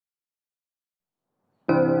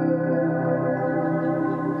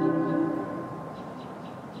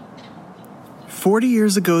40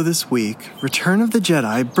 years ago this week, Return of the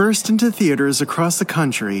Jedi burst into theaters across the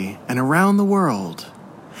country and around the world.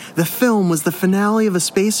 The film was the finale of a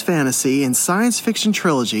space fantasy and science fiction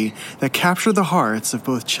trilogy that captured the hearts of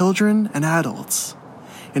both children and adults,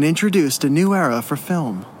 and introduced a new era for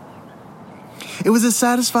film. It was a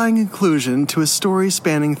satisfying conclusion to a story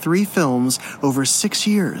spanning 3 films over 6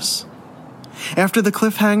 years. After the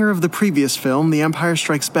cliffhanger of the previous film, The Empire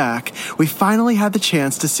Strikes Back, we finally had the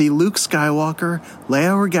chance to see Luke Skywalker,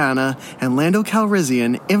 Leia Organa, and Lando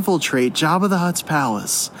Calrissian infiltrate Jabba the Hutt's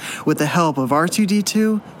palace with the help of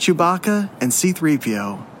R2-D2, Chewbacca, and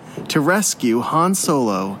C-3PO to rescue Han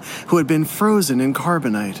Solo, who had been frozen in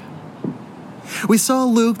carbonite. We saw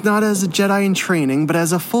Luke not as a Jedi in training, but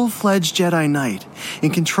as a full-fledged Jedi Knight,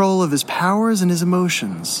 in control of his powers and his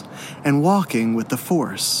emotions, and walking with the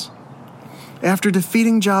Force. After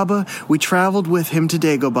defeating Jabba, we traveled with him to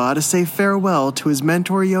Dagobah to say farewell to his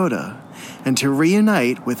mentor Yoda, and to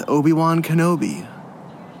reunite with Obi-Wan Kenobi.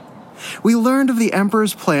 We learned of the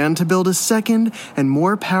Emperor's plan to build a second and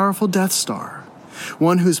more powerful Death Star,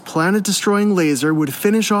 one whose planet-destroying laser would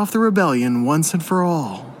finish off the rebellion once and for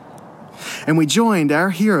all. And we joined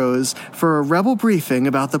our heroes for a rebel briefing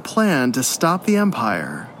about the plan to stop the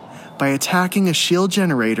Empire by attacking a shield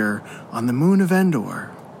generator on the moon of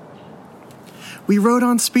Endor. We rode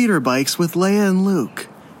on speeder bikes with Leia and Luke,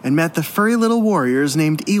 and met the furry little warriors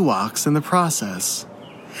named Ewoks in the process.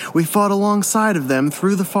 We fought alongside of them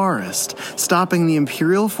through the forest, stopping the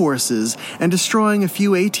Imperial forces and destroying a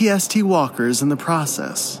few AT-ST walkers in the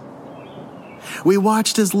process. We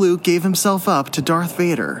watched as Luke gave himself up to Darth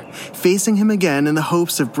Vader, facing him again in the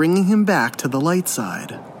hopes of bringing him back to the light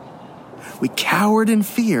side. We cowered in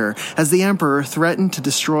fear as the Emperor threatened to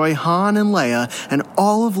destroy Han and Leia and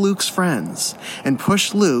all of Luke's friends, and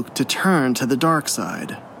pushed Luke to turn to the dark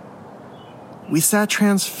side. We sat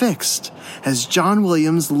transfixed as John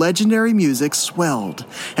Williams' legendary music swelled,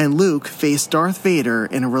 and Luke faced Darth Vader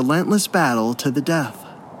in a relentless battle to the death.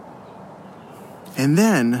 And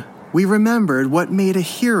then we remembered what made a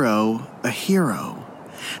hero,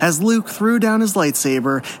 as Luke threw down his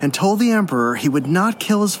lightsaber and told the Emperor he would not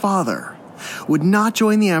kill his father, would not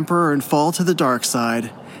join the Emperor and fall to the dark side,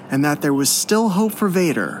 and that there was still hope for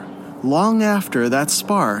Vader, long after that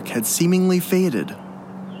spark had seemingly faded.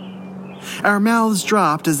 Our mouths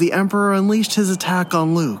dropped as the Emperor unleashed his attack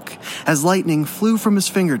on Luke, as lightning flew from his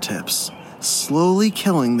fingertips, slowly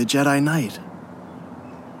killing the Jedi Knight.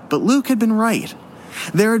 But Luke had been right.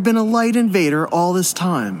 There had been a light in Vader all this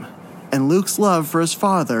time, and Luke's love for his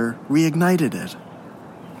father reignited it.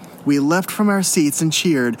 We leapt from our seats and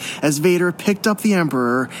cheered as Vader picked up the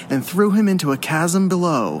Emperor and threw him into a chasm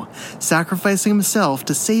below, sacrificing himself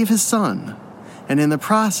to save his son, and in the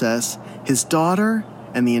process, his daughter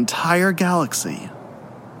and the entire galaxy.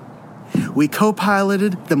 We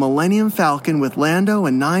co-piloted the Millennium Falcon with Lando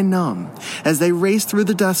and Nien Nunb as they raced through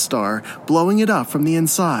the Death Star, blowing it up from the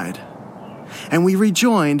inside. And we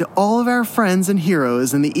rejoined all of our friends and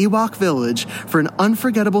heroes in the Ewok village for an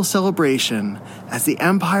unforgettable celebration as the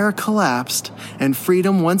Empire collapsed and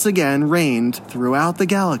freedom once again reigned throughout the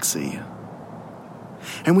galaxy.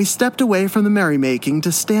 And we stepped away from the merrymaking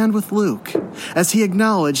to stand with Luke as he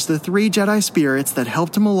acknowledged the 3 Jedi spirits that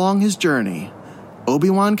helped him along his journey: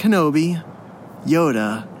 Obi-Wan Kenobi,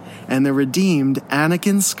 Yoda, and the redeemed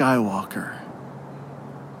Anakin Skywalker.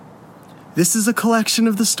 This is a collection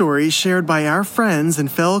of the stories shared by our friends and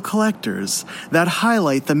fellow collectors that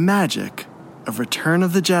highlight the magic of Return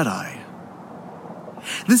of the Jedi.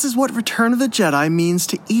 This is what Return of the Jedi means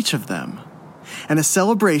to each of them, and a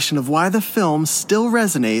celebration of why the film still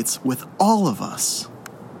resonates with all of us.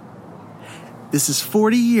 This is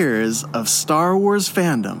 40 years of Star Wars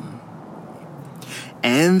fandom.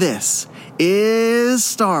 And this is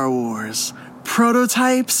Star Wars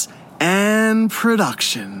Prototypes and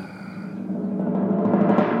Production.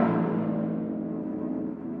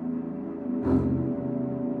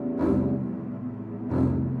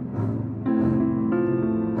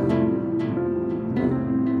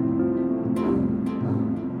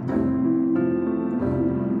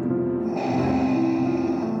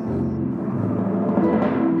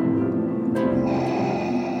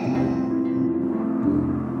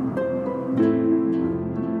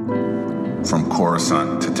 From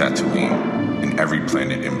Coruscant to Tatooine, and every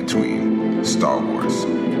planet in between, Star Wars,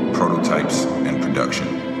 Prototypes and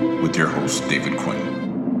Production, with your host, David Quinn.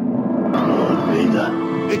 Vader.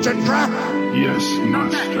 It's a trap! Yes,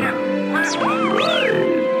 Master.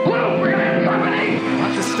 Whoa, we're gonna have company!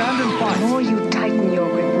 Have to stand and fight. The more you tighten your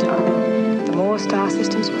grip, darling, the more star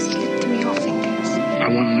systems will slip through your fingers. I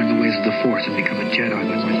want to learn the ways of the Force and become a Jedi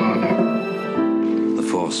like my father. The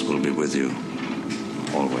Force will be with you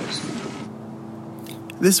always.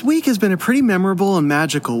 This week has been a pretty memorable and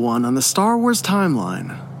magical one on the Star Wars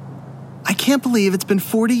timeline. I can't believe it's been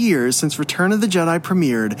 40 years since Return of the Jedi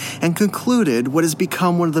premiered and concluded what has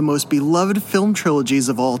become one of the most beloved film trilogies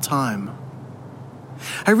of all time.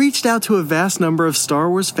 I reached out to a vast number of Star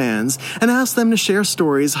Wars fans and asked them to share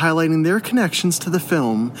stories highlighting their connections to the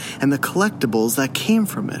film and the collectibles that came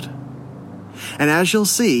from it. And as you'll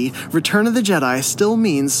see, Return of the Jedi still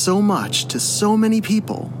means so much to so many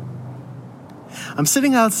people. I'm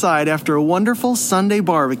sitting outside after a wonderful Sunday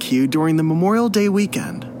barbecue during the Memorial Day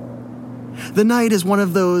weekend. The night is one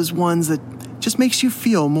of those ones that just makes you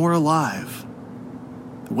feel more alive.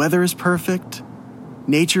 The weather is perfect,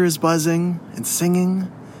 nature is buzzing and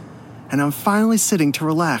singing, and I'm finally sitting to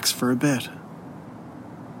relax for a bit.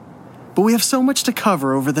 But we have so much to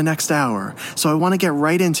cover over the next hour, so I want to get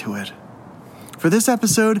right into it. For this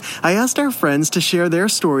episode, I asked our friends to share their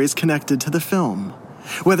stories connected to the film,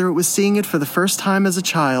 whether it was seeing it for the first time as a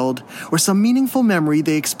child or some meaningful memory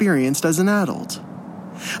they experienced as an adult.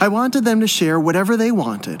 I wanted them to share whatever they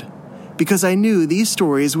wanted, because I knew these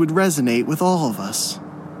stories would resonate with all of us.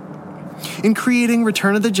 In creating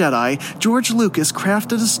Return of the Jedi, George Lucas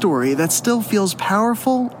crafted a story that still feels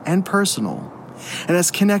powerful and personal, and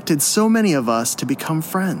has connected so many of us to become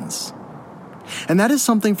friends. And that is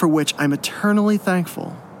something for which I'm eternally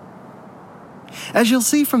thankful. As you'll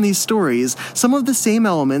see from these stories, some of the same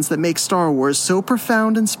elements that make Star Wars so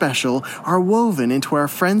profound and special are woven into our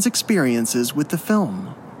friends' experiences with the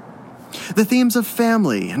film. The themes of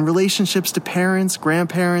family and relationships to parents,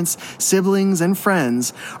 grandparents, siblings, and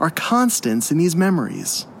friends are constants in these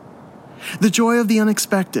memories. The joy of the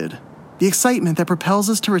unexpected, the excitement that propels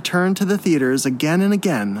us to return to the theaters again and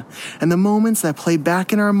again, and the moments that play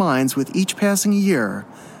back in our minds with each passing year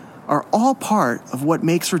are all part of what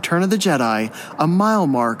makes Return of the Jedi a mile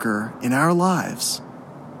marker in our lives.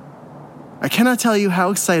 I cannot tell you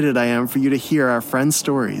how excited I am for you to hear our friends'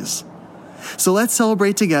 stories. So let's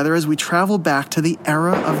celebrate together as we travel back to the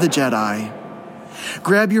era of the Jedi.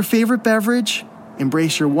 Grab your favorite beverage,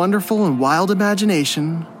 embrace your wonderful and wild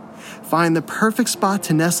imagination, find the perfect spot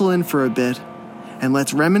to nestle in for a bit, and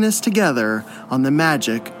let's reminisce together on the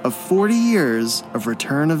magic of 40 years of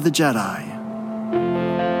Return of the Jedi.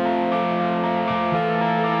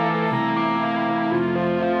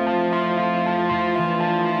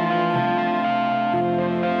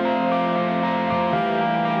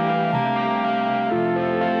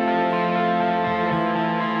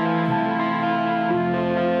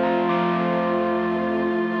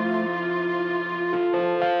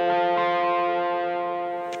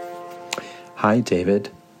 Hi,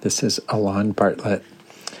 David. This is Alon Bartlett.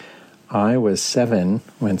 I was 7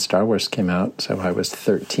 when Star Wars came out, so I was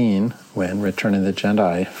 13 when Return of the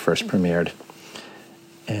Jedi first premiered.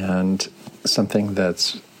 And something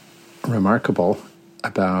that's remarkable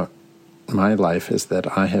about my life is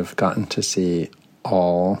that I have gotten to see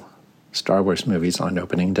all Star Wars movies on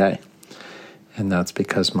opening day. And that's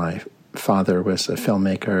because my father was a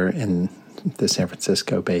filmmaker in the San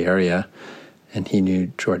Francisco Bay Area, and he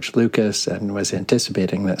knew George Lucas and was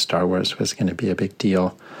anticipating that Star Wars was going to be a big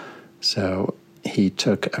deal. So he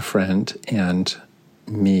took a friend and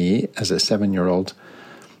me as a 7-year-old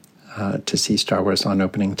to see Star Wars on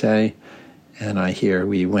opening day. And I hear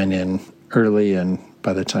we went in early, and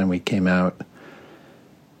by the time we came out,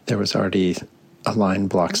 there was already a line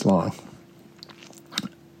blocks long.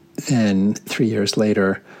 Then 3 years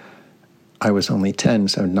later, I was only 10,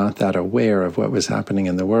 so not that aware of what was happening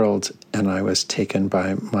in the world, and I was taken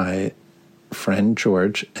by my friend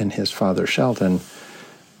George and his father Sheldon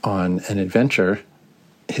on an adventure.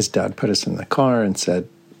 His dad put us in the car and said,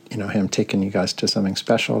 hey, I'm taking you guys to something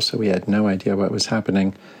special, so we had no idea what was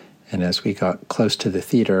happening, and as we got close to the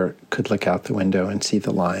theater, could look out the window and see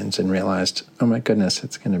the lines and realized, oh my goodness,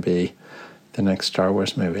 it's going to be the next Star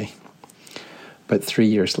Wars movie. But 3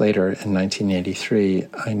 years later, in 1983,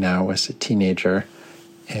 I now was a teenager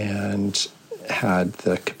and had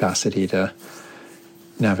the capacity to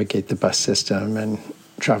navigate the bus system and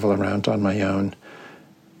travel around on my own.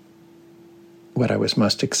 What I was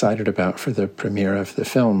most excited about for the premiere of the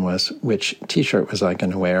film was which T-shirt was I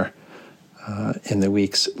going to wear. In the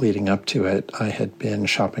weeks leading up to it, I had been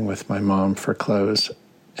shopping with my mom for clothes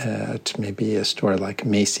at maybe a store like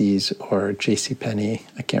Macy's or JCPenney.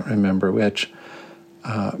 I can't remember which.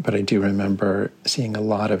 But I do remember seeing a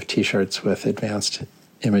lot of T-shirts with advanced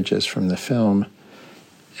images from the film.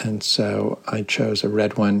 And so I chose a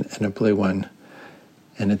red one and a blue one.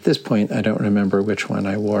 And at this point, I don't remember which one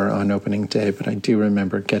I wore on opening day, but I do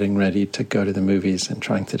remember getting ready to go to the movies and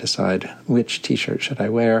trying to decide which T-shirt should I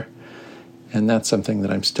wear. And that's something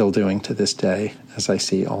that I'm still doing to this day as I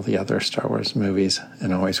see all the other Star Wars movies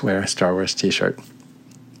and always wear a Star Wars t-shirt.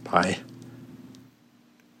 Bye.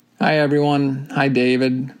 Hi, everyone. Hi,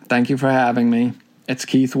 David. Thank you for having me. It's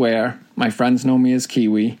Keith Ware. My friends know me as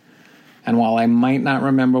Kiwi. And while I might not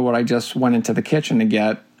remember what I just went into the kitchen to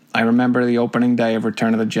get, I remember the opening day of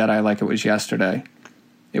Return of the Jedi like it was yesterday.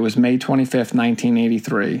 It was May 25th,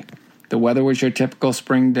 1983. The weather was your typical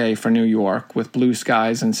spring day for New York, with blue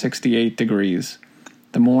skies and 68 degrees.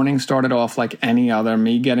 The morning started off like any other,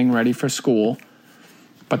 me getting ready for school,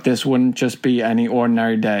 but this wouldn't just be any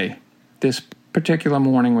ordinary day. This particular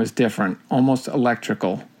morning was different, almost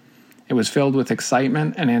electrical. It was filled with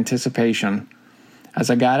excitement and anticipation. As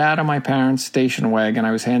I got out of my parents' station wagon,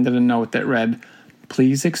 I was handed a note that read,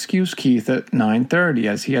 "Please excuse Keith at 9:30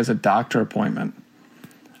 as he has a doctor appointment."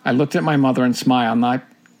 I looked at my mother and smiled,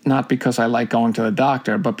 not because I like going to the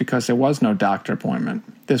doctor, but because there was no doctor appointment.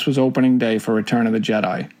 This was opening day for Return of the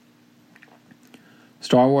Jedi.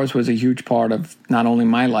 Star Wars was a huge part of not only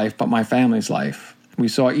my life, but my family's life. We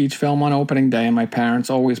saw each film on opening day, and my parents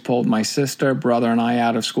always pulled my sister, brother, and I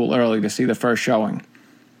out of school early to see the first showing.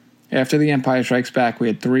 After The Empire Strikes Back, we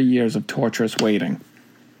had 3 years of torturous waiting.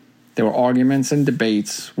 There were arguments and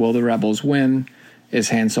debates. Will the rebels win? Is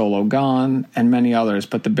Han Solo gone? And many others,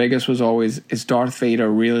 but the biggest was always, is Darth Vader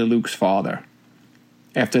really Luke's father?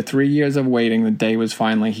 After 3 years of waiting, the day was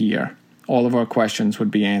finally here. All of our questions would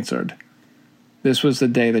be answered. This was the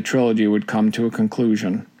day the trilogy would come to a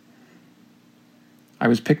conclusion. I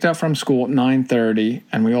was picked up from school at 9:30,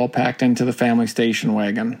 and we all packed into the family station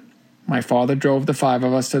wagon. My father drove the 5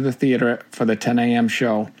 of us to the theater for the 10 a.m.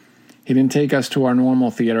 show. He didn't take us to our normal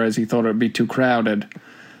theater as he thought it would be too crowded.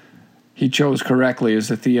 He chose correctly as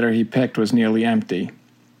the theater he picked was nearly empty.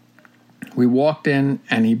 We walked in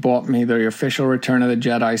and he bought me the official Return of the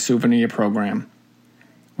Jedi souvenir program.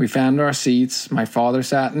 We found our seats. My father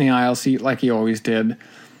sat in the aisle seat like he always did,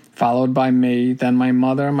 followed by me, then my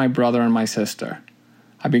mother, my brother, and my sister.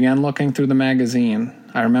 I began looking through the magazine.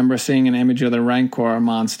 I remember seeing an image of the Rancor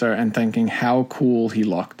monster and thinking how cool he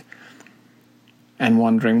looked, and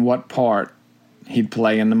wondering what part he'd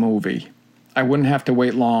play in the movie. I wouldn't have to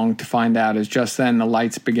wait long to find out, as just then the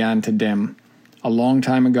lights began to dim. A long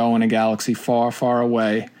time ago in a galaxy far, far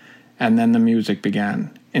away, and then the music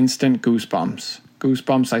began. Instant goosebumps.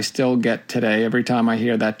 Goosebumps I still get today every time I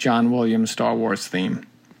hear that John Williams Star Wars theme.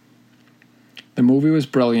 The movie was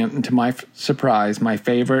brilliant, and to my surprise, my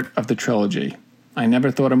favorite of the trilogy. I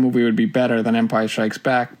never thought a movie would be better than Empire Strikes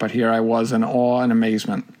Back, but here I was in awe and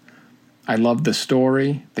amazement. I loved the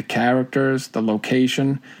story, the characters, the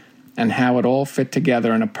location, and how it all fit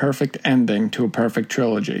together in a perfect ending to a perfect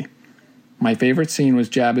trilogy. My favorite scene was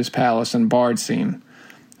Jabba's palace and Bard scene.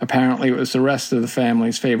 Apparently it was the rest of the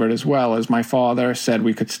family's favorite as well, as my father said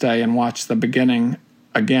we could stay and watch the beginning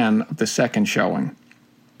again of the second showing.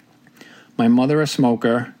 My mother, a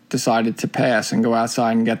smoker, decided to pass and go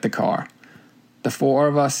outside and get the car. The 4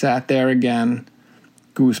 of us sat there again.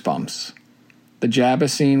 Goosebumps. The Jabba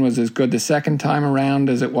scene was as good the second time around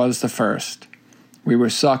as it was the first. We were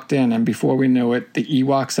sucked in, and before we knew it, the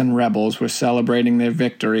Ewoks and Rebels were celebrating their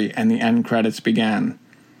victory, and the end credits began.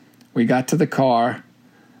 We got to the car.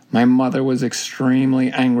 My mother was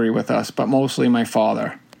extremely angry with us, but mostly my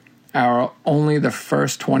father. Only the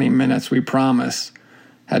first 20 minutes we promised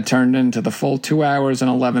had turned into the full 2 hours and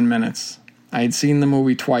 11 minutes. I had seen the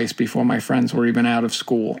movie twice before my friends were even out of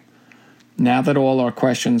school. Now that all our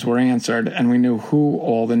questions were answered and we knew who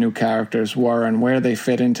all the new characters were and where they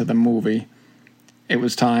fit into the movie, it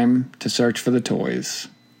was time to search for the toys.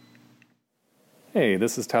 Hey,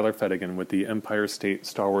 this is Tyler Fettigan with the Empire State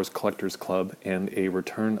Star Wars Collectors Club and a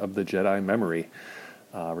Return of the Jedi memory.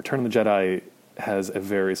 Return of the Jedi has a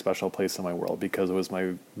very special place in my world because it was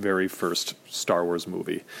my very first Star Wars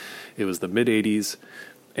movie. It was the mid-'80s,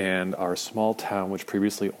 and our small town, which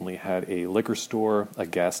previously only had a liquor store, a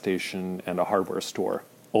gas station, and a hardware store,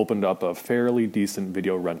 opened up a fairly decent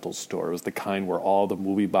video rental store. It was the kind where all the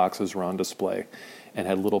movie boxes were on display and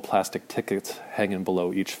had little plastic tickets hanging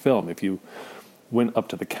below each film. If you went up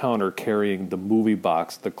to the counter carrying the movie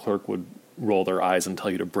box, the clerk would roll their eyes and tell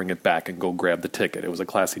you to bring it back and go grab the ticket. It was a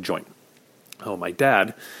classy joint. Oh, my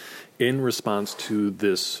dad, in response to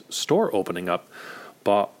this store opening up,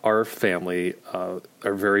 bought our family our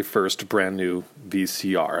very first brand new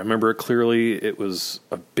VCR. I remember it clearly. It was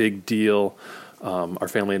a big deal. Our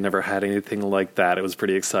family had never had anything like that. It was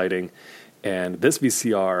pretty exciting. And this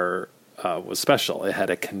VCR was special. It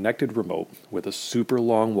had a connected remote with a super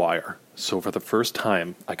long wire. So for the first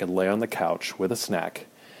time, I could lay on the couch with a snack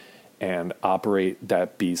and operate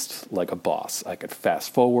that beast like a boss. I could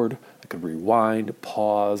fast forward, I could rewind,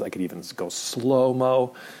 pause, I could even go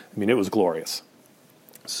slow-mo. I mean, it was glorious.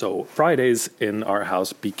 So Fridays in our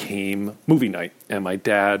house became movie night, and my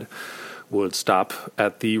dad would stop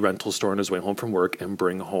at the rental store on his way home from work and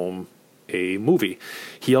bring home a movie.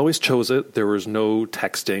 He always chose it. There was no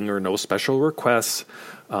texting or no special requests.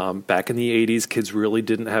 Back in the 80s, kids really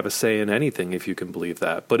didn't have a say in anything, if you can believe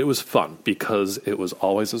that. But it was fun because it was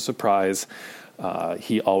always a surprise.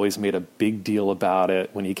 He always made a big deal about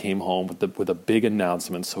it when he came home with a big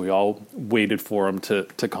announcement. So we all waited for him to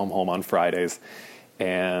come home on Fridays.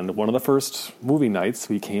 And one of the first movie nights,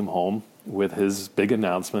 we came home with his big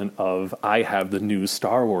announcement of, I have the new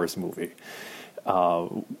Star Wars movie.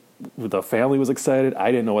 The family was excited.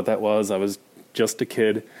 I didn't know what that was. I was just a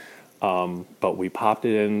kid. But we popped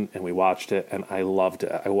it in and we watched it, and I loved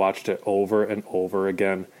it. I watched it over and over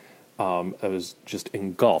again. I was just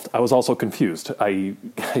engulfed. I was also confused. I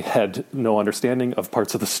had no understanding of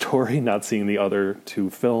parts of the story, not seeing the other two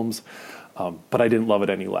films, but I didn't love it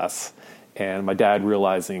any less. And my dad,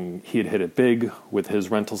 realizing he had hit it big with his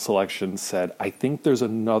rental selection, said, I think there's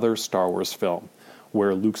another Star Wars film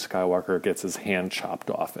where Luke Skywalker gets his hand chopped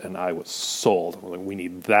off. And I was sold. We're like, we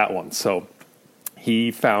need that one. So he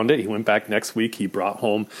found it. He went back next week. He brought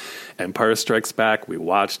home Empire Strikes Back. We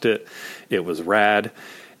watched it. It was rad.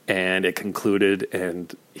 And it concluded,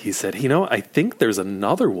 and he said, I think there's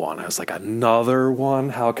another one. I was like, another one?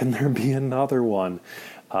 How can there be another one?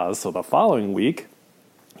 So the following week,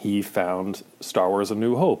 he found Star Wars A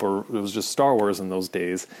New Hope, or it was just Star Wars in those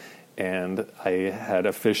days, and I had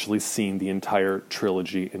officially seen the entire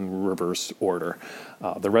trilogy in reverse order.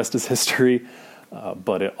 The rest is history,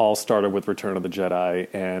 but it all started with Return of the Jedi,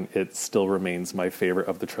 and it still remains my favorite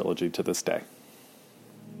of the trilogy to this day.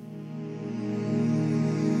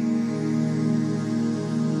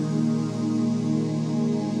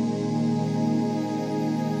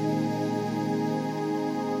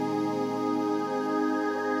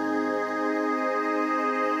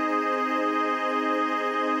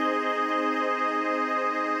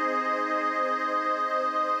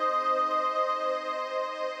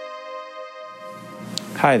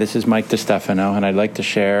 Hi, this is Mike DiStefano, and I'd like to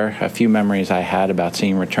share a few memories I had about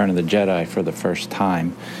seeing Return of the Jedi for the first time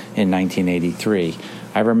in 1983.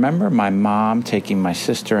 I remember my mom taking my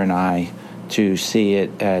sister and I to see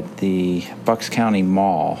it at the Bucks County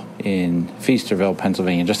Mall in Feasterville,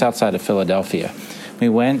 Pennsylvania, just outside of Philadelphia. We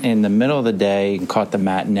went in the middle of the day and caught the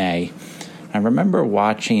matinee. I remember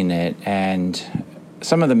watching it, and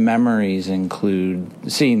some of the memories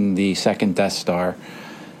include seeing the second Death Star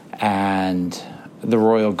and the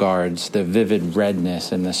Royal Guards, the vivid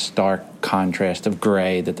redness and the stark contrast of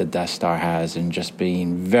gray that the Death Star has, and just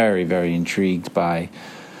being very, very intrigued by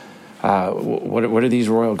what are these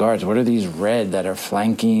Royal Guards? What are these red that are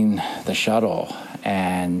flanking the shuttle?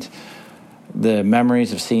 And the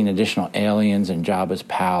memories of seeing additional aliens in Jabba's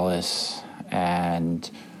palace and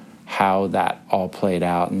how that all played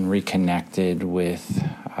out and reconnected with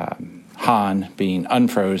Han being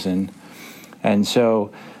unfrozen. And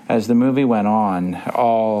so as the movie went on,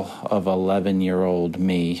 all of 11-year-old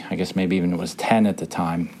me, I guess maybe even it was 10 at the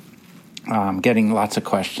time, getting lots of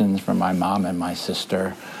questions from my mom and my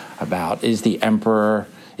sister about, is the Emperor,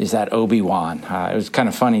 is that Obi-Wan? It was kind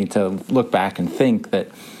of funny to look back and think that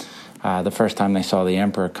the first time they saw the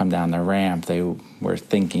Emperor come down the ramp, they were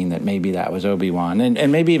thinking that maybe that was Obi-Wan.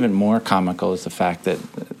 And maybe even more comical is the fact that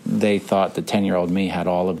they thought the 10-year-old me had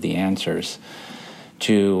all of the answers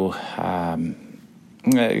to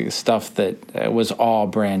stuff that was all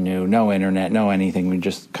brand new, no internet, no anything. We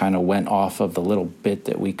just kind of went off of the little bit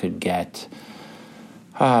that we could get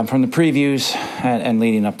from the previews and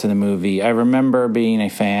leading up to the movie. I remember being a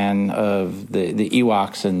fan of the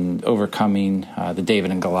Ewoks and overcoming the David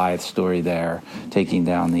and Goliath story there, taking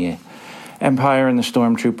down the Empire and the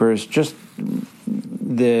Stormtroopers. Just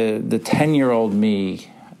the 10-year-old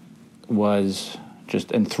me was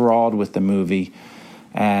just enthralled with the movie.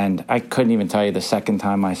 And I couldn't even tell you the second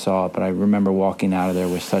time I saw it, but I remember walking out of there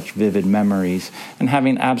with such vivid memories and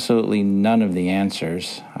having absolutely none of the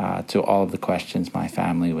answers to all of the questions my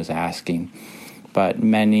family was asking. But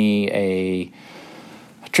many a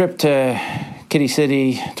trip to Kitty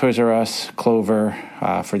City, Toys R Us, Clover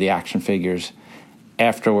for the action figures,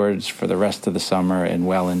 afterwards for the rest of the summer and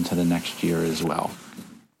well into the next year as well.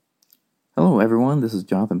 Hello everyone, this is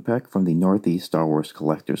Jonathan Peck from the Northeast Star Wars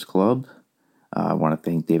Collectors Club. I want to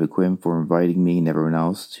thank David Quinn for inviting me and everyone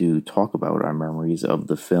else to talk about our memories of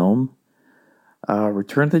the film.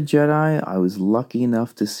 Return of the Jedi, I was lucky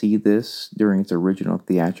enough to see this during its original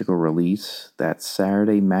theatrical release. That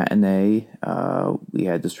Saturday matinee, we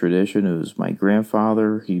had this tradition. It was my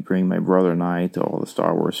grandfather. He'd bring my brother and I to all the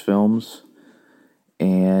Star Wars films.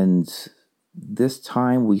 And this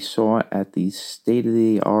time we saw it at the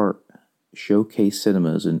state-of-the-art Showcase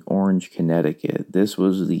Cinemas in Orange, Connecticut. This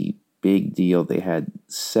was the big deal. They had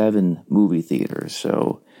 7 movie theaters.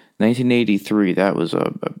 So 1983, that was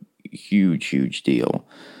a huge deal.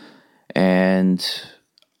 And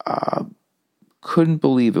couldn't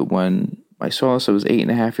believe it when I saw this. I was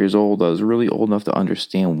 8.5 years old. I was really old enough to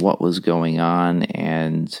understand what was going on,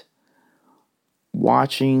 and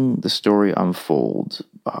watching the story unfold,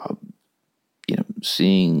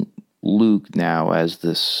 seeing Luke now as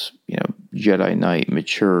this, Jedi Knight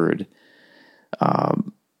matured,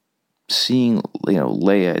 seeing,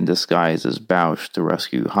 Leia in disguise as Boushh to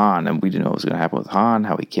rescue Han, and we didn't know what was going to happen with Han,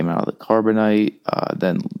 how he came out of the carbonite.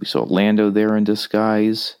 Then we saw Lando there in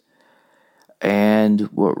disguise. And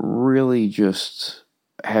what really just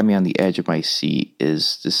had me on the edge of my seat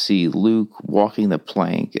is to see Luke walking the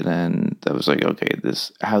plank, and then I was like, okay,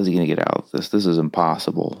 how's he going to get out of this? This is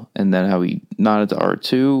impossible. And then how he nodded to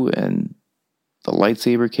R2, and the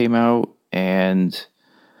lightsaber came out, and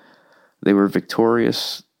they were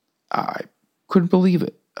victorious. I couldn't believe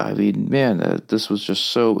it. I mean, man, this was just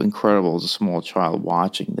so incredible as a small child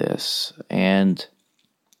watching this. And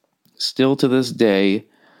still to this day,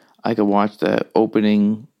 I could watch that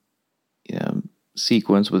opening,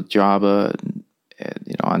 sequence with Jabba and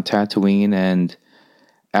on Tatooine, and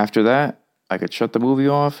after that, I could shut the movie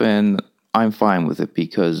off, and I'm fine with it,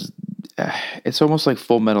 because it's almost like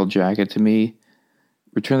Full Metal Jacket to me.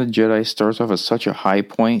 Return of the Jedi starts off at such a high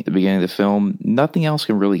point at the beginning of the film. Nothing else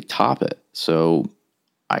can really top it. So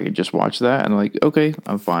I could just watch that and I'm like, okay,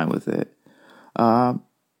 I'm fine with it. And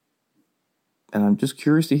I'm just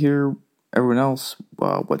curious to hear everyone else,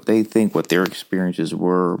 what they think, what their experiences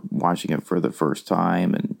were watching it for the first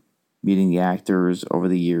time and meeting the actors over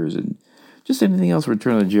the years, and just anything else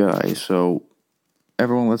Return of the Jedi. So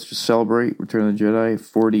everyone, let's just celebrate Return of the Jedi,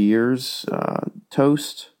 40 years,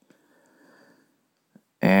 toast.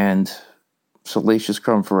 And Salacious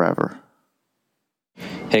Crumb forever.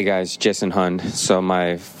 Hey guys, Jason Hund. So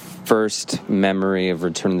my first memory of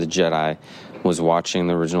Return of the Jedi was watching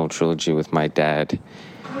the original trilogy with my dad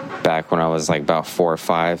back when I was like about 4 or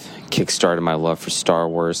 5. Kickstarted my love for Star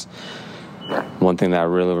Wars. One thing that I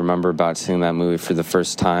really remember about seeing that movie for the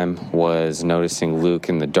first time was noticing Luke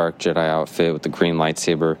in the dark Jedi outfit with the green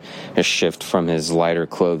lightsaber, a shift from his lighter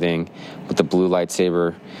clothing with the blue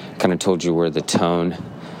lightsaber. Kind of told you where the tone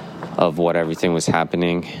of what everything was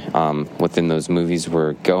happening within those movies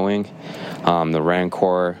were going. The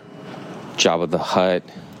Rancor, Jabba the Hutt,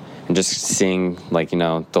 and just seeing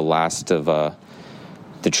the last of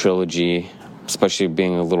the trilogy, especially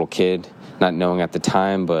being a little kid, not knowing at the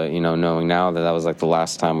time, but knowing now that was like the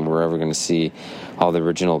last time we're ever going to see all the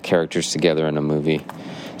original characters together in a movie.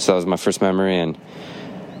 So that was my first memory, and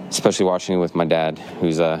especially watching it with my dad,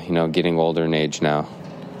 who's getting older in age now.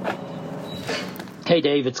 Hey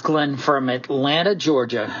Dave, it's Glenn from Atlanta,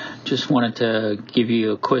 Georgia. Just wanted to give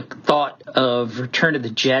you a quick thought of Return of the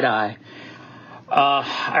Jedi.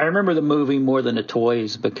 I remember the movie more than the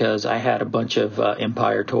toys, because I had a bunch of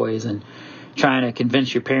Empire toys, and trying to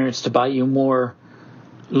convince your parents to buy you more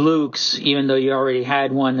Lukes, even though you already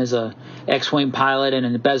had one as a X-Wing pilot and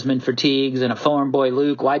an Besman fatigues and a farm boy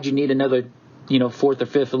Luke. Why'd you need another, 4th or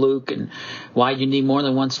 5th Luke, and why'd you need more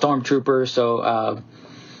than one Stormtrooper? So,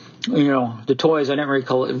 the toys, I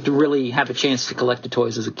didn't really have a chance to collect the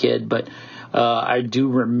toys as a kid, but I do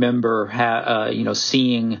remember,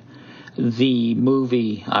 seeing the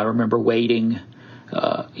movie. I remember waiting,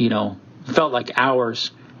 felt like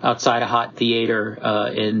hours outside a hot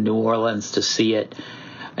theater in New Orleans to see it,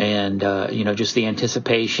 and just the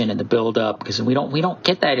anticipation and the build up, because we don't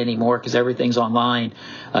get that anymore, because everything's online.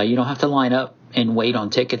 You don't have to line up and wait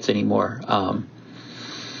on tickets anymore.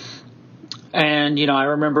 And I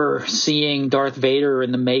remember seeing Darth Vader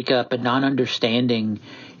in the makeup and not understanding,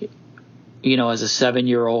 as a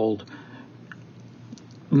 7-year-old,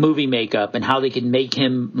 movie makeup and how they could make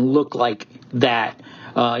him look like that,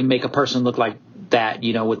 and make a person look like that,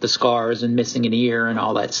 with the scars and missing an ear and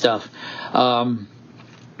all that stuff. And,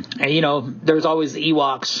 there's always the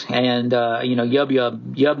Ewoks and,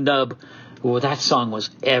 Yub Nub. Well, that song was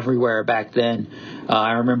everywhere back then.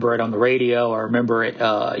 I remember it on the radio. I remember it,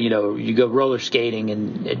 you go roller skating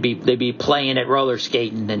and they'd be playing it roller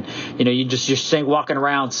skating, and, you just sing, walking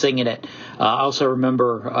around singing it. I also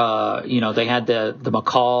remember, they had the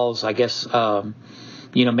McCalls, I guess,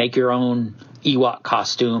 make your own Ewok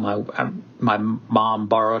costume. My mom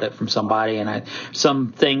borrowed it from somebody, and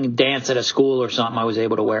something dance at a school or something, I was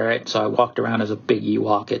able to wear it. So I walked around as a big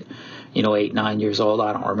Ewok at 8, 9 years old.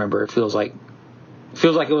 I don't remember. It feels like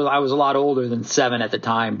I was a lot older than 7 at the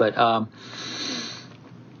time. But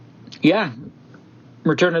yeah,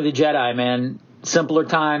 Return of the Jedi, man. Simpler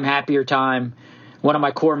time, happier time. One of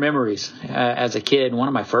my core memories as a kid, one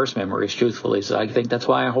of my first memories, truthfully. So I think that's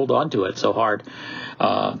why I hold on to it so hard.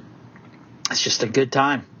 It's just a good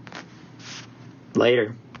time.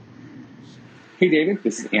 Later. Hey, David,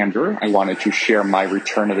 this is Andrew. I wanted to share my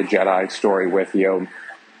Return of the Jedi story with you.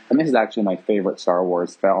 And this is actually my favorite Star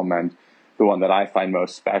Wars film and the one that I find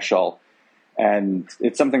most special. And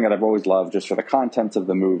it's something that I've always loved just for the contents of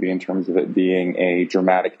the movie in terms of it being a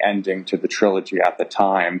dramatic ending to the trilogy at the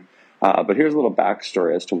time. But here's a little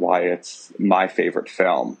backstory as to why it's my favorite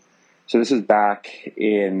film. So this is back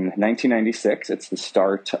in 1996. It's the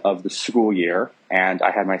start of the school year, and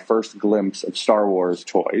I had my first glimpse of Star Wars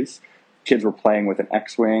toys. Kids were playing with an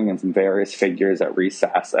X-Wing and some various figures at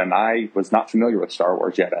recess, and I was not familiar with Star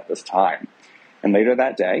Wars yet at this time. And later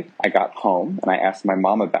that day, I got home, and I asked my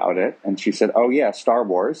mom about it, and she said, "Oh yeah, Star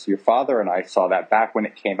Wars. Your father and I saw that back when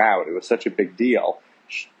it came out. It was such a big deal.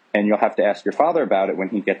 And you'll have to ask your father about it when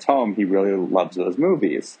he gets home. He really loves those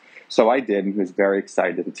movies." So I did, and he was very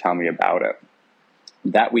excited to tell me about it.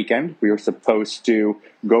 That weekend, we were supposed to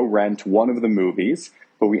go rent one of the movies,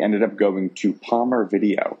 but we ended up going to Palmer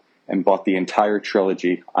Video and bought the entire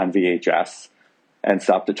trilogy on VHS and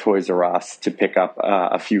stopped at Toys R Us to pick up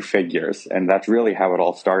a few figures. And that's really how it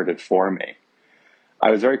all started for me. I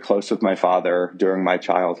was very close with my father during my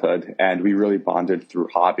childhood, and we really bonded through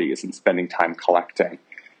hobbies and spending time collecting.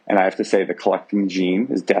 And I have to say the collecting gene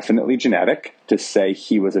is definitely genetic. To say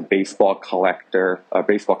he was a baseball card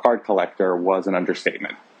collector was an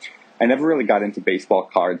understatement. I never really got into baseball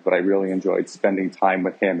cards, but I really enjoyed spending time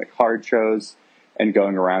with him at card shows and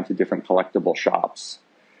going around to different collectible shops.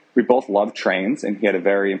 We both loved trains, and he had a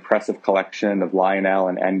very impressive collection of Lionel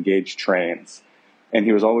and N-Gauge trains. And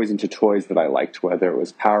he was always into toys that I liked, whether it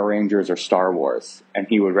was Power Rangers or Star Wars. And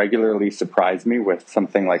he would regularly surprise me with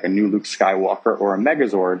something like a new Luke Skywalker or a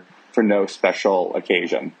Megazord for no special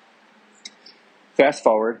occasion. Fast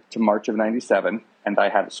forward to March of '97, and I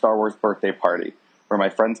had a Star Wars birthday party where my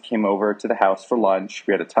friends came over to the house for lunch.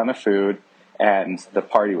 We had a ton of food, and the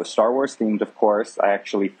party was Star Wars themed, of course. I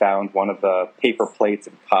actually found one of the paper plates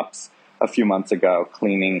and cups a few months ago,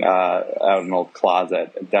 cleaning out an old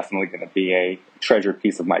closet. Definitely going to be a treasured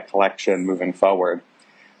piece of my collection moving forward.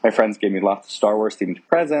 My friends gave me lots of Star Wars themed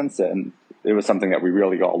presents, and it was something that we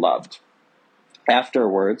really all loved.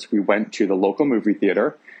 Afterwards, we went to the local movie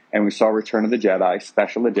theater, and we saw Return of the Jedi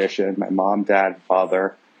special edition. My mom, dad,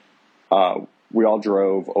 father, we all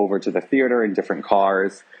drove over to the theater in different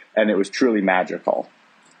cars, and it was truly magical.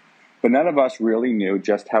 But none of us really knew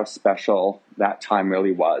just how special that time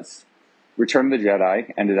really was. Return of the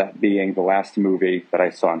Jedi ended up being the last movie that I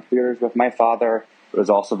saw in theaters with my father. It was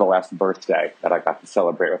also the last birthday that I got to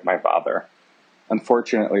celebrate with my father.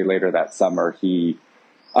 Unfortunately, later that summer, he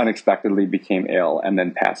unexpectedly became ill and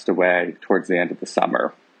then passed away towards the end of the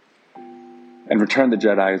summer. And Return of the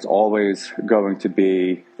Jedi is always going to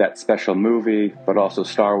be that special movie, but also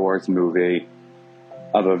Star Wars movie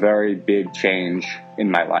of a very big change in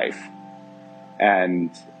my life. And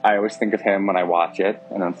I always think of him when I watch it,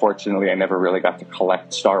 and unfortunately I never really got to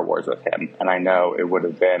collect Star Wars with him. And I know it would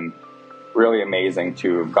have been really amazing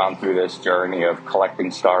to have gone through this journey of collecting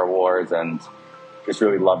Star Wars and just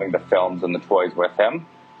really loving the films and the toys with him.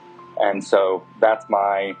 And so that's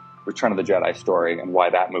my Return of the Jedi story and why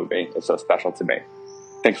that movie is so special to me.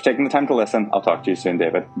 Thanks for taking the time to listen. I'll talk to you soon,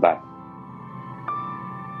 David. Bye.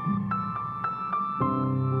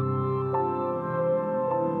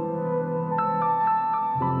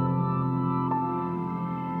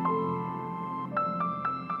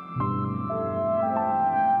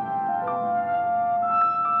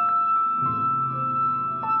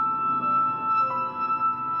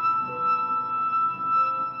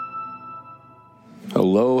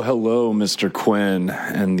 Hello, Mr. Quinn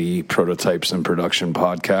and the Prototypes and Production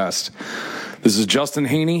podcast. This is Justin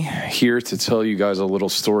Haney here to tell you guys a little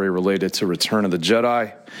story related to Return of the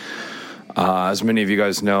Jedi. As many of you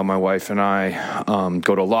guys know, my wife and I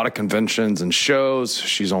go to a lot of conventions and shows.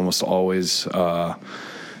 She's almost always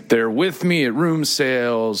there with me at room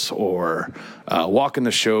sales or walking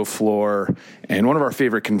the show floor. And one of our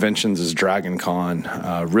favorite conventions is Dragon Con,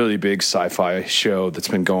 a really big sci-fi show that's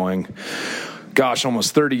been going,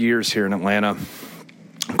 almost 30 years here in Atlanta.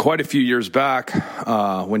 Quite a few years back,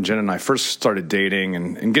 when Jen and I first started dating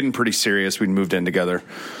and getting pretty serious, we'd moved in together.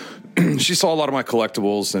 she saw a lot of my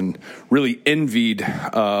collectibles and really envied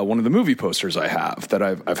one of the movie posters I have that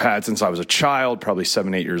I've had since I was a child, probably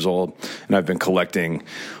 7, 8 years old, and I've been collecting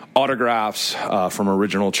autographs from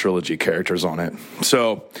original trilogy characters on it.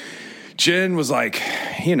 So Jen was like,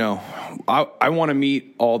 I want to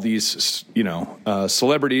meet all these,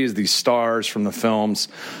 celebrities, these stars from the films.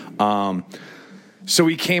 So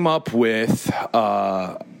we came up with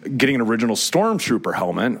getting an original Stormtrooper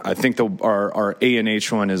helmet. I think our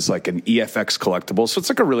A&H one is like an EFX collectible, so it's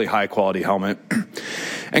like a really high quality helmet,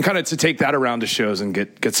 and kind of to take that around to shows and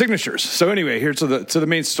get signatures. So anyway, here to the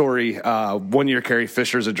main story. 1 year Carrie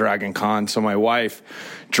Fisher's at Dragon Con, so my wife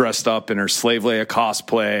dressed up in her Slave Leia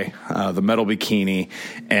cosplay, the metal bikini,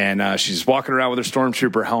 and she's walking around with her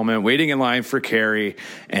Stormtrooper helmet, waiting in line for Carrie,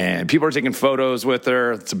 and people are taking photos with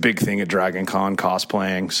her. It's a big thing at Dragon Con,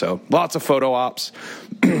 cosplaying, so lots of photo ops.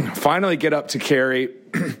 Finally get up to Carrie,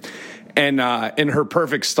 and in her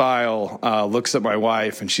perfect style, looks at my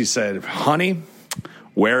wife, and she said, "Honey,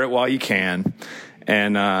 wear it while you can."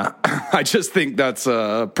 And I just think that's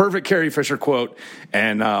a perfect Carrie Fisher quote,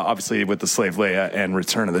 and obviously with the Slave Leia and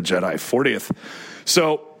Return of the Jedi 40th.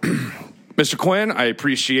 So, Mr. Quinn, I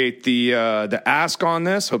appreciate the ask on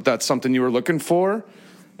this. Hope that's something you were looking for,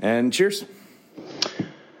 and cheers.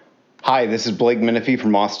 Hi, this is Blake Menifee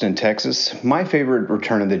from Austin, Texas. My favorite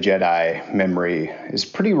Return of the Jedi memory is a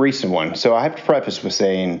pretty recent one. So I have to preface with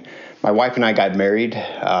saying my wife and I got married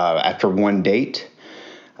after one date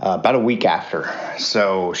about a week after.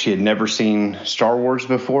 So she had never seen Star Wars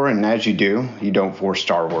before, and as you do, you don't force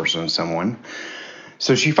Star Wars on someone.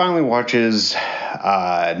 So she finally watches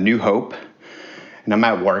New Hope, and I'm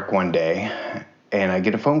at work one day, and I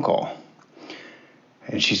get a phone call.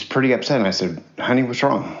 And she's pretty upset, and I said, "Honey, what's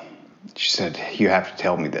wrong?" She said, "You have to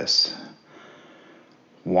tell me this.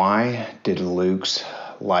 Why did Luke's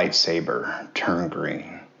lightsaber turn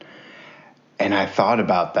green?" And I thought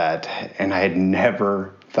about that, and I had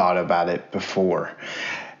never thought about it before.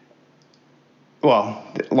 Well,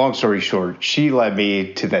 long story short, she led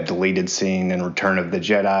me to that deleted scene in Return of the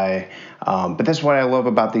Jedi. But that's what I love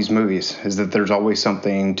about these movies, is that there's always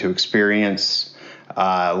something to experience,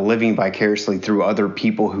 living vicariously through other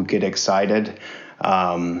people who get excited.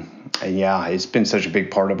 And yeah, it's been such a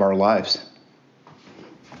big part of our lives.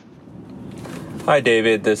 Hi,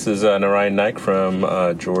 David. This is Narayan Naik from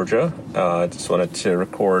Georgia. I just wanted to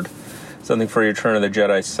record something for your Return of the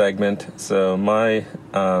Jedi segment. So my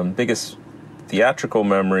biggest theatrical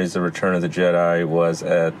memories of Return of the Jedi was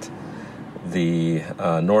at the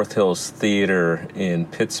North Hills Theater in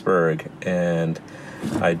Pittsburgh, and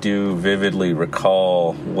I do vividly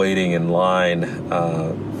recall waiting in line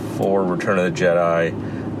for Return of the Jedi.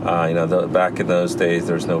 Back in those days,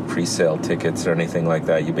 there was no pre-sale tickets or anything like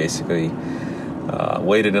that. You basically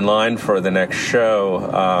waited in line for the next show,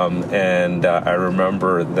 and I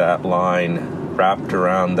remember that line wrapped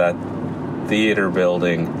around that theater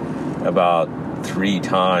building about 3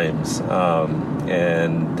 times. We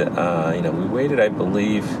waited, I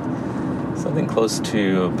believe, something close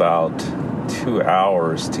to about 2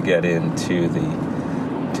 hours to get into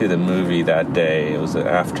the movie that day. It was an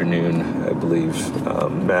afternoon, I believe,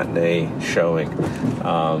 matinee showing.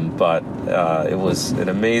 But it was an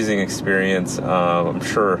amazing experience. I'm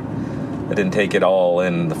sure I didn't take it all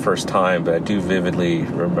in the first time, but I do vividly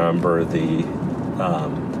remember the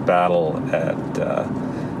battle at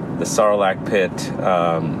the Sarlacc pit,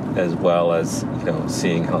 as well as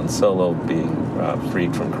seeing Han Solo being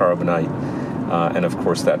freed from carbonite, and of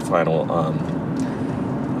course that final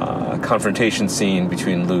confrontation scene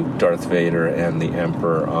between Luke, Darth Vader, and the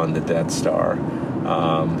Emperor on the Death Star.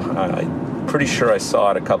 I'm pretty sure I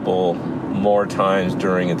saw it a couple more times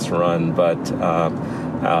during its run, but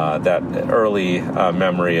that early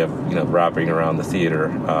memory of wrapping around the theater,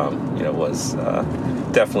 was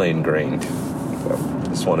definitely ingrained. So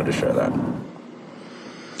just wanted to share that.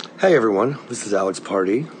 Hey everyone, this is Alex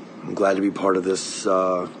Party. I'm glad to be part of this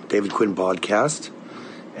David Quinn podcast,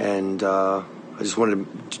 and I just wanted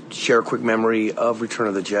to share a quick memory of Return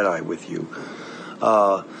of the Jedi with you.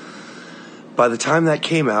 By the time that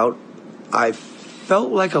came out, I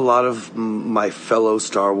felt like a lot of my fellow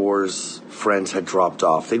Star Wars friends had dropped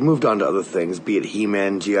off. They'd moved on to other things, be it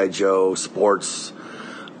He-Man, G.I. Joe, sports.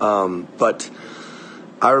 But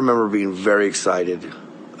I remember being very excited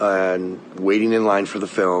and waiting in line for the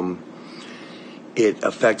film. It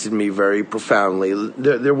affected me very profoundly.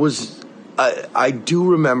 There was... I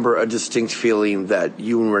do remember a distinct feeling that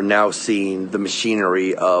you were now seeing the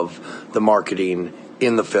machinery of the marketing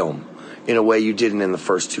in the film in a way you didn't in the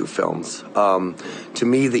first 2 films. To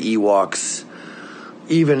me, the Ewoks,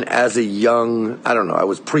 even as a young, I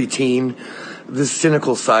was preteen, this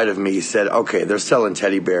cynical side of me said, okay, they're selling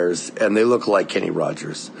teddy bears and they look like Kenny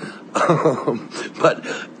Rogers. But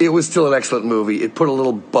it was still an excellent movie. It put a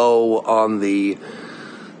little bow on the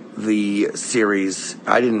series.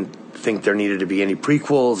 I didn't think there needed to be any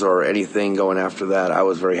prequels or anything going after that. I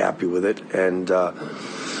was very happy with it. And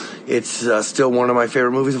it's still one of my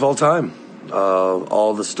favorite movies of all time.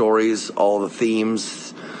 All the stories, all the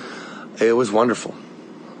themes. It was wonderful.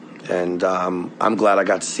 And I'm glad I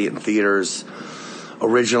got to see it in theaters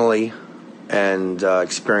originally and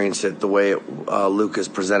experience it the way Lucas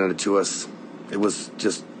presented it to us. It was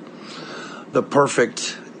just the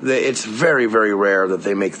perfect... It's very, very rare that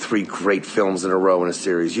they make 3 great films in a row in a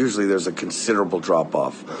series. Usually there's a considerable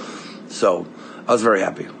drop-off. So I was very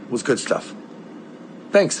happy. It was good stuff.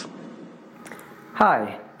 Thanks.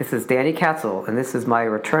 Hi, this is Danny Katzel, and this is my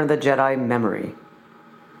Return of the Jedi memory.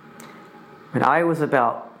 When I was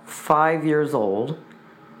about 5 years old,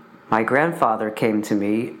 my grandfather came to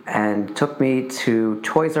me and took me to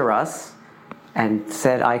Toys R Us and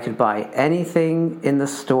said I could buy anything in the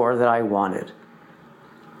store that I wanted.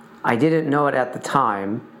 I didn't know it at the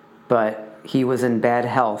time, but he was in bad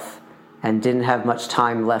health and didn't have much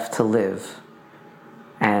time left to live.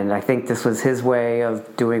 And I think this was his way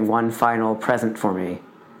of doing one final present for me.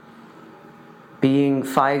 Being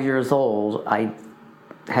 5 years old, I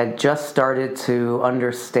had just started to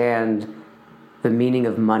understand the meaning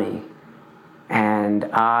of money. And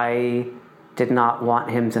I did not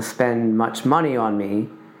want him to spend much money on me.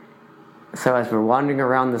 So as we're wandering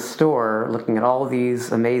around the store, looking at all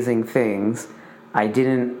these amazing things, I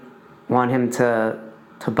didn't want him to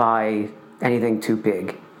buy anything too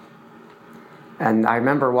big. And I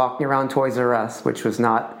remember walking around Toys R Us, which was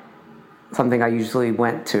not something I usually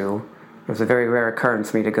went to. It was a very rare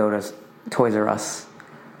occurrence for me to go to Toys R Us.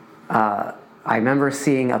 I remember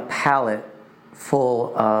seeing a pallet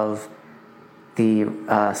full of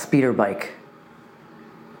the speeder bike,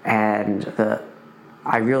 and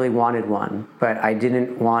I really wanted one, but I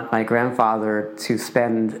didn't want my grandfather to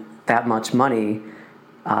spend that much money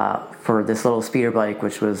for this little speeder bike,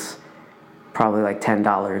 which was probably like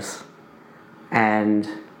 $10. And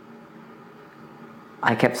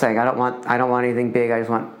I kept saying, I don't want anything big. I just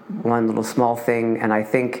want one little small thing. And I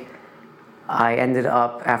think I ended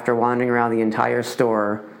up, after wandering around the entire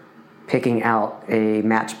store, picking out a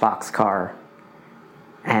Matchbox car.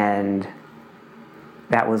 And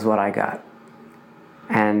that was what I got.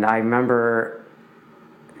 And I remember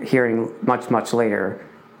hearing much, much later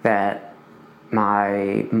that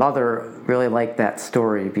my mother really liked that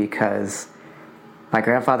story because my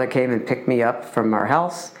grandfather came and picked me up from our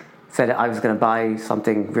house, said I was going to buy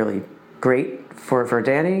something really great for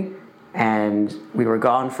Danny, and we were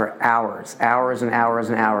gone for hours and hours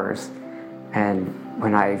and hours. And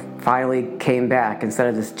when I finally came back, instead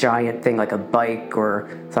of this giant thing like a bike or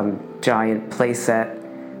some giant play set,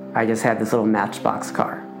 I just had this little Matchbox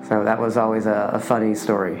car. So that was always a funny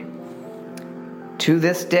story. To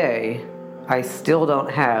this day, I still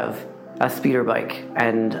don't have a speeder bike,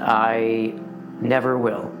 and I never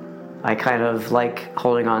will. I kind of like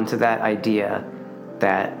holding on to that idea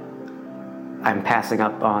that I'm passing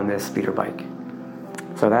up on this speeder bike.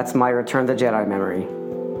 So that's my Return of the Jedi memory.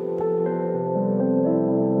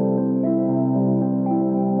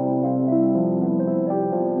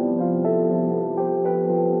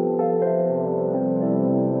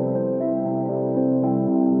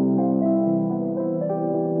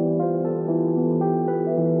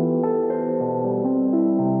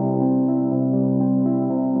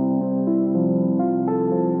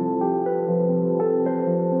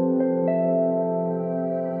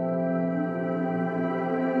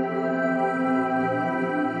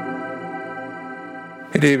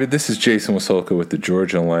 Hey David, this is Jason Wasolka with the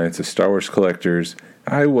Georgia Alliance of Star Wars Collectors.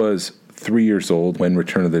 I was 3 years old when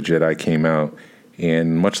Return of the Jedi came out,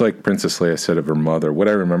 and much like Princess Leia said of her mother, what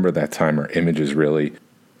I remember that time are images, really.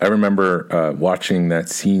 I remember watching that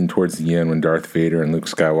scene towards the end when Darth Vader and Luke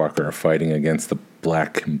Skywalker are fighting against the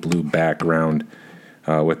black and blue background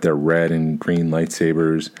with their red and green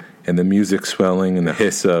lightsabers, and the music swelling and the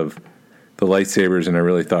hiss of the lightsabers, and I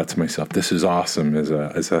really thought to myself, this is awesome as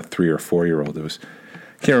a 3 or 4 year old.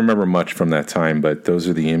 Can't remember much from that time, but those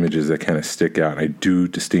are the images that kind of stick out. I do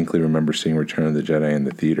distinctly remember seeing Return of the Jedi in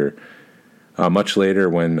the theater. Much later,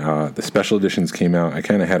 when the special editions came out, I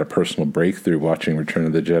kind of had a personal breakthrough watching Return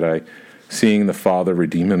of the Jedi, seeing the father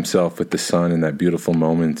redeem himself with the son in that beautiful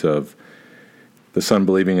moment of the son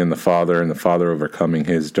believing in the father and the father overcoming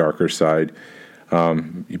his darker side.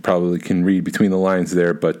 You probably can read between the lines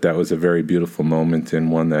there, but that was a very beautiful moment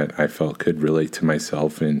and one that I felt could relate to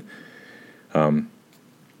myself. And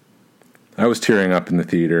I was tearing up in the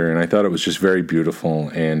theater, and I thought it was just very beautiful,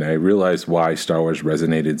 and I realized why Star Wars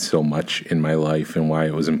resonated so much in my life and why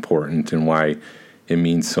it was important and why it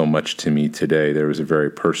means so much to me today. There was a very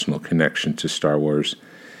personal connection to Star Wars,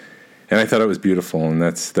 and I thought it was beautiful, and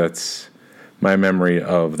that's my memory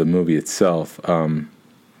of the movie itself. And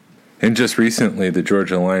just recently, the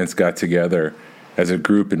Georgia Alliance got together as a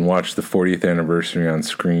group and watched the 40th anniversary on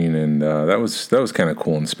screen, and that was kind of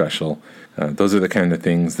cool and special. Those are the kind of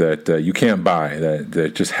things that you can't buy,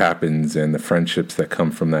 that just happens, and the friendships that come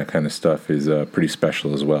from that kind of stuff is pretty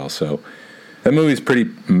special as well. So that movie is pretty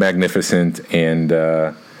magnificent and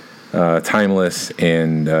timeless,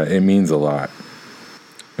 and it means a lot.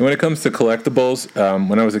 And when it comes to collectibles,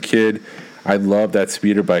 when I was a kid, I loved that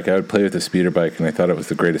speeder bike. I would play with the speeder bike, and I thought it was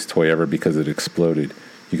the greatest toy ever because it exploded.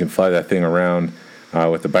 You can fly that thing around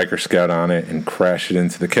with the Biker Scout on it and crash it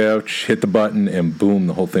into the couch, hit the button, and boom,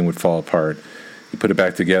 the whole thing would fall apart. You put it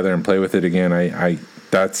back together and play with it again.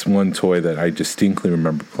 That's one toy that I distinctly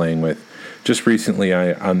remember playing with. Just recently,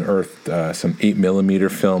 I unearthed some 8mm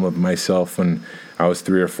film of myself when I was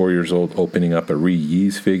 3 or 4 years old opening up a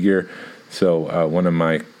Re-Yeez figure. So one of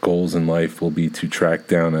my goals in life will be to track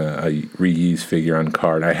down a Re-Yeez figure on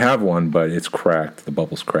card. I have one, but it's cracked. The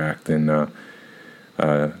bubble's cracked, and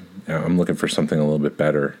I'm looking for something a little bit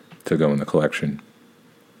better to go in the collection.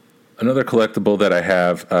 Another collectible that I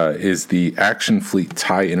have is the Action Fleet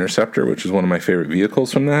TIE Interceptor, which is one of my favorite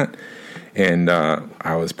vehicles from that. And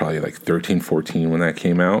I was probably like 13, 14 when that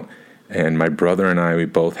came out. And my brother and I, we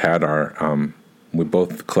both had we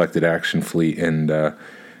both collected Action Fleet. And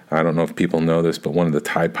I don't know if people know this, but one of the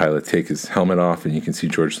TIE pilots take his helmet off, and you can see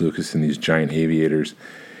George Lucas in these giant aviators.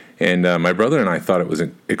 And my brother and I thought it was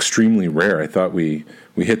extremely rare. I thought we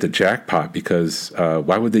hit the jackpot because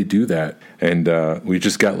why would they do that? And we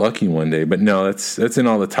just got lucky one day. But no, that's in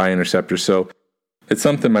all the TIE Interceptors. So it's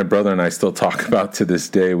something my brother and I still talk about to this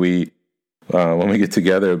day. When we get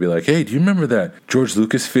together, it'll be like, hey, do you remember that George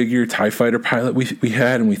Lucas figure, TIE fighter pilot we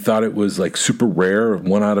had, and we thought it was like super rare,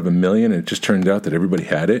 1 out of a million, and it just turned out that everybody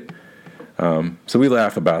had it? So we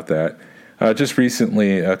laugh about that. Just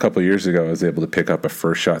recently, a couple of years ago, I was able to pick up a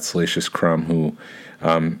first shot Salacious Crumb, who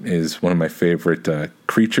is one of my favorite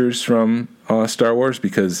creatures from Star Wars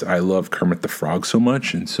because I love Kermit the Frog so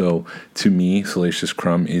much. And so to me, Salacious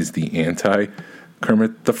Crumb is the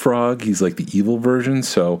anti-Kermit the Frog. He's like the evil version.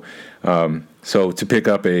 So to pick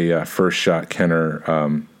up a first shot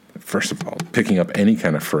Kenner, first of all, picking up any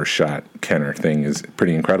kind of first shot Kenner thing is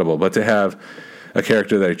pretty incredible. But to have a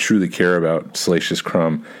character that I truly care about, Salacious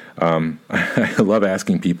Crumb, I love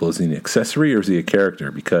asking people, is he an accessory or is he a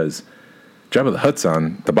character? Because Jabba the Hutt's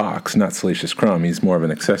on the box, not Salacious Crumb. He's more of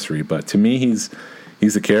an accessory. But to me, he's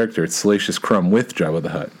a character. It's Salacious Crumb with Jabba the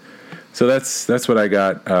Hutt. So that's what I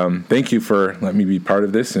got. Thank you for letting me be part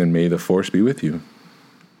of this, and may the Force be with you.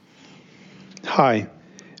 Hi,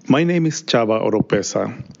 my name is Chava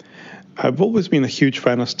Oropesa. I've always been a huge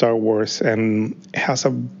fan of Star Wars, and it has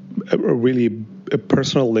a really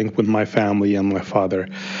personal link with my family and my father.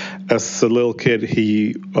 As a little kid,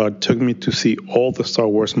 he took me to see all the Star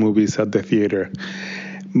Wars movies at the theater.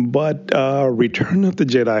 But Return of the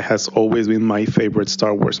Jedi has always been my favorite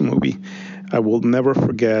Star Wars movie. I will never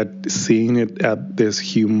forget seeing it at this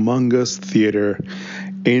humongous theater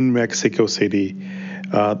in Mexico City.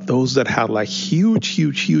 Those that had like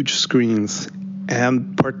huge screens,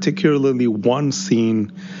 and particularly one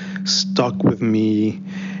scene stuck with me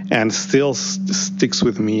and still sticks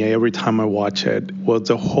with me every time I watch it, was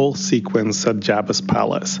the whole sequence at Jabba's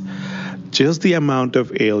palace. Just the amount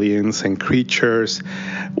of aliens and creatures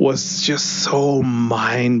was just so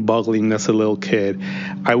mind-boggling as a little kid.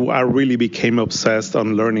 I really became obsessed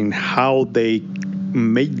on learning how they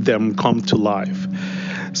made them come to life.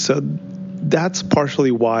 So that's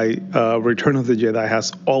partially why Return of the Jedi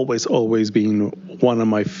has always been one of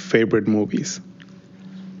my favorite movies.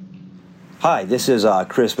 Hi, this is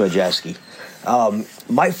Chris Majeski.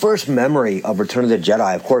 My first memory of Return of the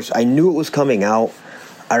Jedi, of course, I knew it was coming out.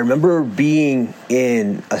 I remember being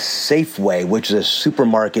in a Safeway, which is a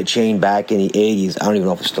supermarket chain back in the 80s. I don't even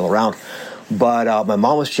know if it's still around. But my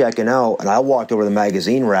mom was checking out, and I walked over to the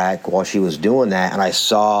magazine rack while she was doing that, and I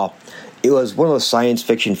saw it was one of those science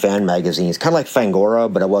fiction fan magazines, kind of like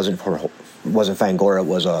Fangora, but it wasn't Fangora. It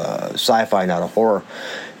was a sci-fi, not a horror.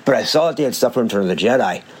 But I saw that they had stuff from Return of the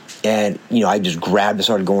Jedi, and I just grabbed and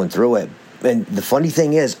started going through it. And the funny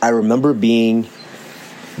thing is, I remember being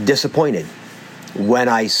disappointed when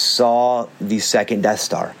I saw the second Death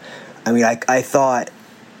Star. I mean, I thought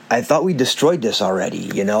we destroyed this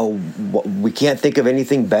already. We can't think of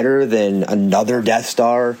anything better than another Death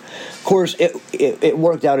Star. Of course, it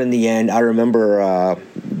worked out in the end. I remember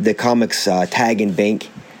the comics Tag and Bank.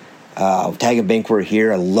 Tag and Bank were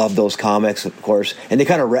here. I love those comics, of course. And they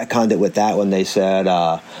kind of retconned it with that when they said,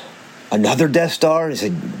 another Death Star? And I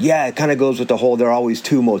said, yeah, it kind of goes with the whole, there are always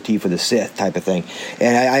two motif for the Sith type of thing.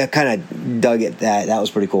 And I kind of dug it. That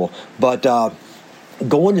was pretty cool. But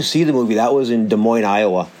going to see the movie, that was in Des Moines,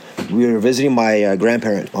 Iowa. We were visiting my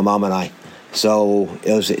grandparents, my mom and I. So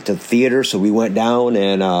it was at the theater, so we went down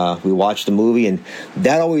and we watched the movie, and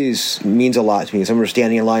that always means a lot to me. So I remember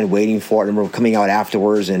standing in line waiting for it, and I remember coming out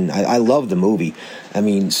afterwards, and I loved the movie. I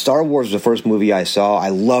mean, Star Wars was the first movie I saw. I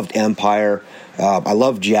loved Empire. I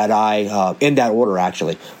loved Jedi, in that order,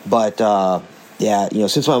 actually. But, yeah,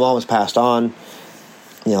 since my mom has passed on,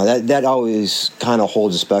 that always kind of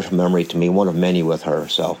holds a special memory to me, one of many with her.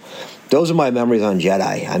 So those are my memories on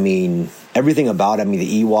Jedi. I mean, everything about it. I mean,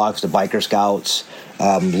 the Ewoks, the Biker Scouts,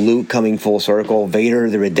 Luke coming full circle, Vader,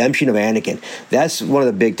 the redemption of Anakin. That's one of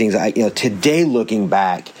the big things. Today looking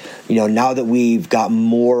back, now that we've got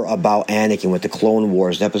more about Anakin with the Clone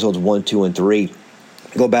Wars, episodes 1, 2, and 3,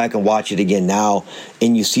 go back and watch it again now,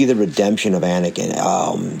 and you see the redemption of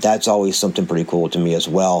Anakin. That's always something pretty cool to me as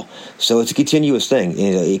well. So it's a continuous thing.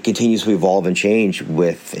 It continues to evolve and change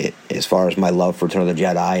with it, as far as my love for Return of the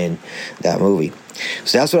Jedi and that movie.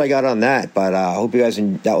 So that's what I got on that. But I hope you guys,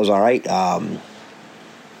 that was all right.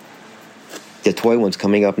 The toy one's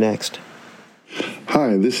coming up next.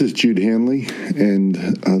 Hi, this is Jude Hanley,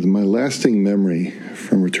 and my lasting memory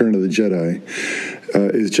from Return of the Jedi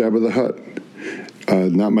is Jabba the Hutt.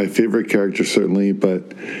 Not my favorite character, certainly,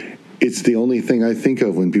 but it's the only thing I think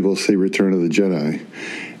of when people say Return of the Jedi.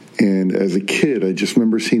 And as a kid, I just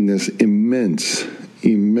remember seeing this immense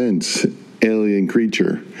alien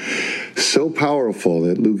creature, so powerful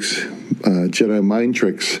that Luke's Jedi mind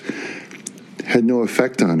tricks had no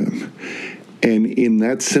effect on him. And in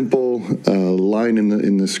that simple line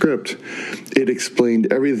in the script, it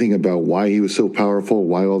explained everything about why he was so powerful,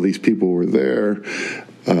 why all these people were there,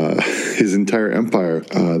 his entire empire,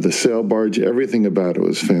 the sail barge, everything about it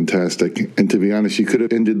was fantastic. And to be honest, you could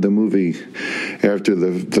have ended the movie after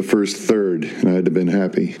the first third, and I'd have been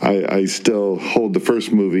happy. I still hold the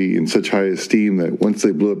first movie in such high esteem that once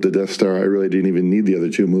they blew up the Death Star, I really didn't even need the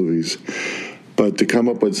other two movies. But to come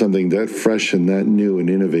up with something that fresh and that new and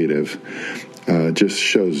innovative just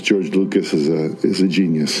shows George Lucas is a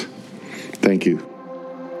genius. Thank you.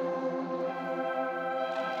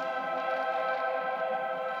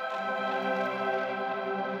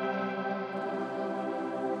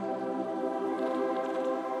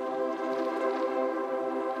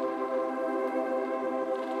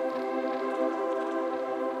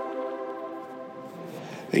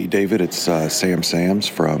 Hey, David, it's Sam Sams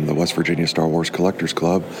from the West Virginia Star Wars Collectors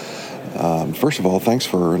Club. First of all, thanks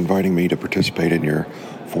for inviting me to participate in your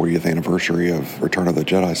 40th anniversary of Return of the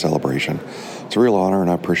Jedi celebration. It's a real honor, and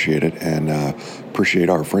I appreciate it, and appreciate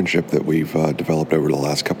our friendship that we've developed over the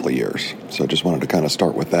last couple of years. So I just wanted to kind of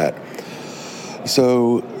start with that.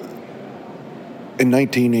 So in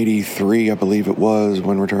 1983, I believe it was,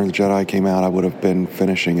 when Return of the Jedi came out, I would have been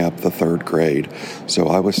finishing up the third grade. So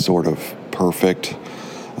I was sort of perfect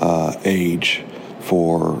age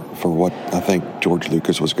for what I think George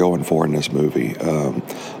Lucas was going for in this movie.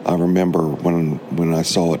 I remember when I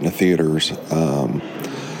saw it in the theaters,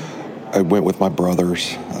 I went with my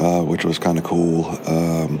brothers, which was kind of cool,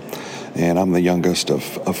 and I'm the youngest of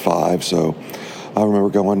five, so I remember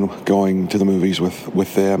going to the movies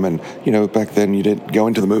with them, and back then you didn't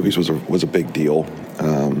going to the movies was a big deal.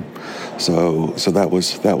 So that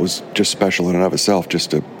was just special in and of itself,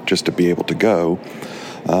 just to be able to go.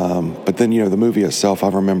 But then, the movie itself, I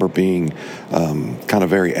remember being kind of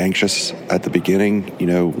very anxious at the beginning.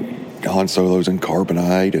 Han Solo's in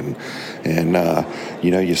carbonite, and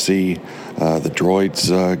you see the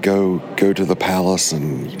droids go to the palace,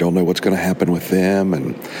 and you don't know what's going to happen with them,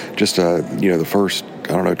 and just the first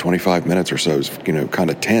 25 minutes or so is kind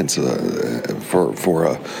of tense for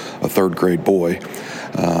a third grade boy.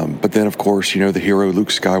 But then, of course, the hero Luke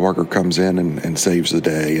Skywalker comes in and saves the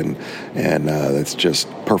day, and that's just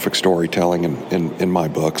perfect storytelling in my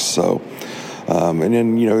books. So, and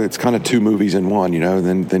then it's kind of two movies in one.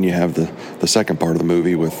 Then you have the second part of the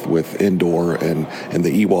movie with Endor and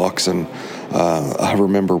the Ewoks, and I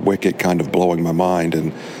remember Wicket kind of blowing my mind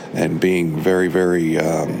and being very, very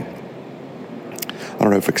I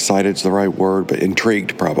don't know if excited's the right word, but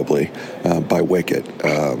intrigued probably by Wicket.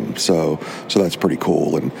 So that's pretty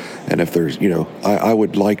cool. And if there's, I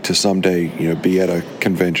would like to someday, be at a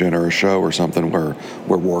convention or a show or something where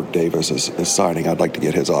Warwick Davis is signing. I'd like to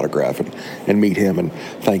get his autograph and meet him and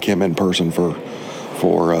thank him in person for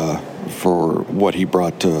what he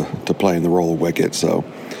brought to playing the role of Wicket. So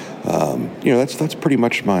that's pretty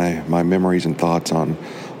much my memories and thoughts on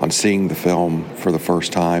seeing the film for the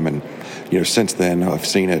first time. And since then I've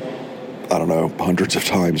seen it, I don't know, hundreds of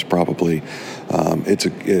times probably.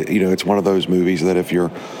 It's one of those movies that if you're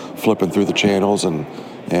flipping through the channels and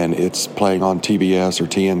it's playing on TBS or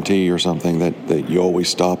TNT or something, that you always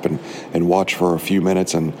stop and watch for a few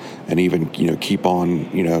minutes and even keep on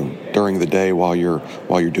during the day while you're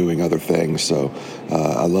doing other things. So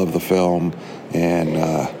I love the film, and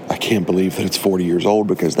I can't believe that it's 40 years old,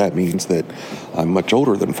 because that means that I'm much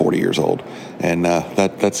older than 40 years old, and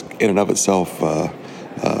that's in and of itself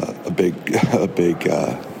a big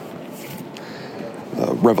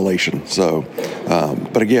revelation. So,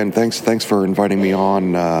 but again, thanks for inviting me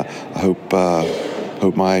on. I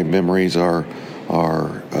hope my memories are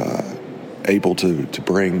able to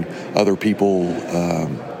bring other people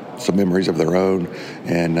some memories of their own.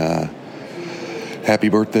 And happy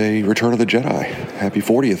birthday, Return of the Jedi! Happy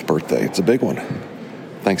 40th birthday! It's a big one.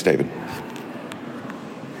 Thanks, David.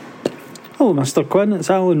 Hello, Mr. Quinn. It's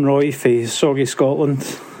Alan Roy from Soggy,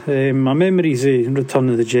 Scotland. My memories of Return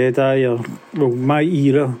of the Jedi are, my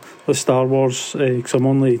era of Star Wars, because I'm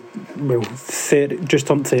only, 30, just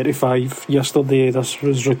turned 35 yesterday this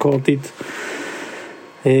was recorded.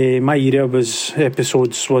 My era was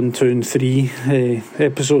episodes 1, 2 and 3.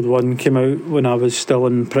 Episode 1 came out when I was still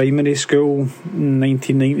in primary school in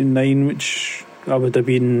 1999, which I would have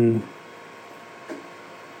been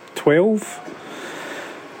 12.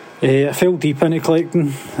 I fell deep into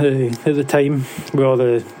collecting at the time with all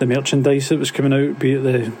the merchandise that was coming out, be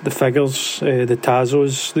it the figures, the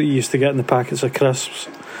Tazos that you used to get in the packets of crisps,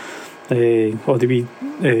 or the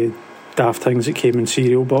wee daft things that came in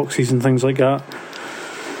cereal boxes and things like that.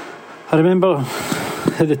 I remember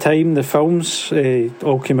at the time the films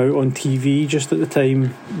all came out on TV just at the time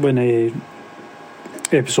when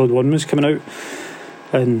episode 1 was coming out.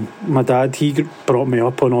 And my dad, he brought me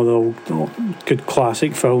up on all the old good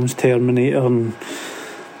classic films, Terminator, and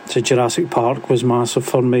so Jurassic Park was massive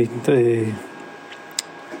for me.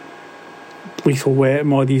 Lethal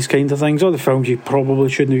Weapon, all these kind of things. All the films you probably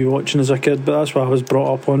shouldn't be watching as a kid, but that's what I was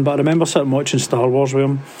brought up on. But I remember sitting watching Star Wars with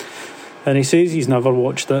him, and he says he's never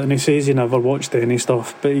watched it, and he says he never watched any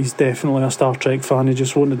stuff, but he's definitely a Star Trek fan, he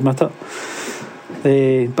just won't admit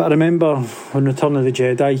it. But I remember when Return of the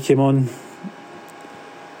Jedi came on,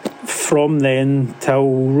 from then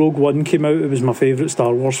till Rogue One came out, it was my favourite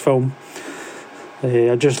Star Wars film.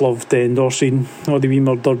 I just loved the Endor scene, all the wee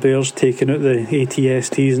murder bears taking out the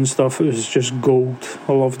AT-STs and stuff. It was just gold.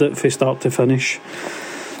 I loved it from start to finish.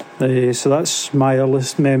 So that's my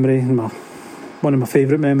earliest memory, one of my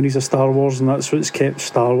favourite memories of Star Wars, and that's what's kept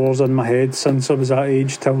Star Wars in my head since I was that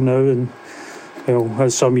age till now. And well,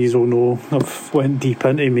 as some of you will know, I've went deep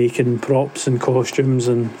into making props and costumes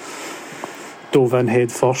and dove in head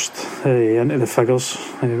first into the figures,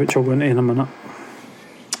 which I'll go into in a minute.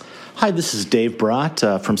 Hi, this is Dave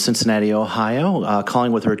Brott from Cincinnati, Ohio,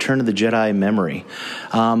 calling with a Return of the Jedi memory.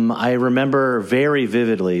 I remember very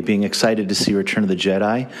vividly being excited to see Return of the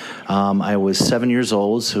Jedi. I was 7 years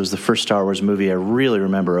old, so it was the first Star Wars movie I really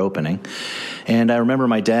remember opening. And I remember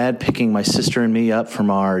my dad picking my sister and me up from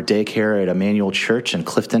our daycare at Emmanuel Church in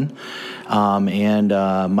Clifton. And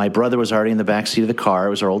my brother was already in the back seat of the car. It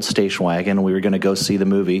was our old station wagon, and we were going to go see the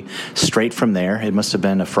movie straight from there. It must have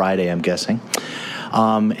been a Friday, I'm guessing.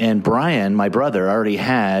 And Brian, my brother, already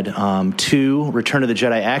had 2 Return of the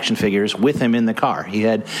Jedi action figures with him in the car. He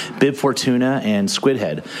had Bib Fortuna and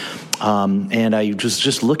Squidhead. And I was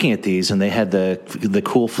just looking at these, and they had the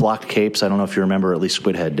cool flocked capes. I don't know if you remember, at least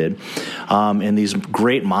Squidhead did. And these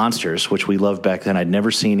great monsters, which we loved back then. I'd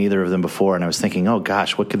never seen either of them before, and I was thinking, oh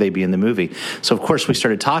gosh, what could they be in the movie? So of course we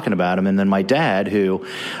started talking about them, and then my dad, who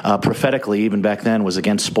prophetically even back then was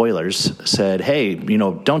against spoilers, said, hey,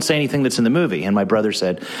 don't say anything that's in the movie. And my brother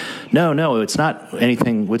said, no, it's not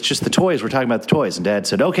anything. It's just the toys. We're talking about the toys. And Dad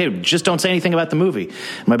said, okay, just don't say anything about the movie.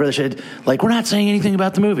 And my brother said, we're not saying anything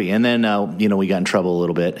about the movie. And then we got in trouble a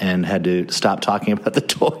little bit and had to stop talking about the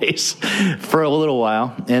toys for a little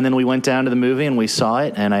while. And then we went down to the movie and we saw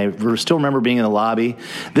it. And I still remember being in the lobby.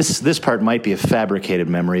 This part might be a fabricated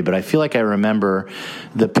memory, but I feel like I remember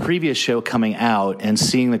the previous show coming out and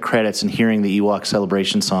seeing the credits and hearing the Ewok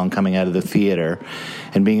Celebration song coming out of the theater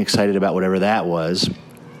and being excited about whatever that was.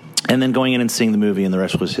 and then going in and seeing the movie, and the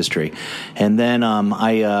rest was history. And then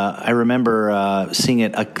I remember seeing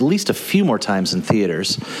it at least a few more times in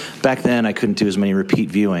theaters. Back then, I couldn't do as many repeat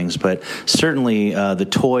viewings, but certainly the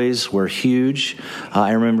toys were huge.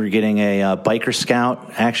 I remember getting a Biker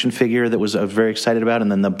Scout action figure that I was very excited about,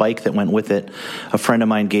 and then the bike that went with it, a friend of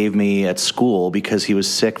mine gave me at school because he was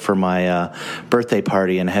sick for my birthday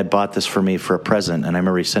party and had bought this for me for a present. And I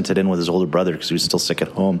remember he sent it in with his older brother because he was still sick at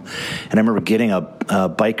home. And I remember getting a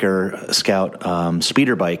Biker Scout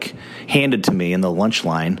speeder bike handed to me in the lunch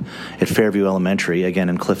line at Fairview Elementary, again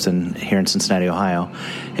in Clifton here in Cincinnati, Ohio,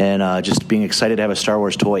 and just being excited to have a Star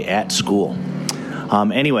Wars toy at school.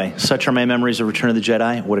 Anyway, such are my memories of Return of the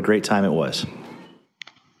Jedi. What a great time it was.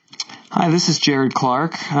 Hi, this is Jared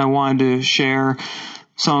Clark. I wanted to share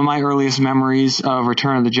some of my earliest memories of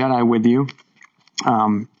Return of the Jedi with you.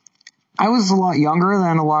 I was a lot younger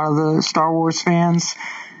than a lot of the Star Wars fans.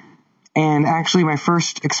 And actually, my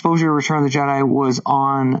first exposure to Return of the Jedi was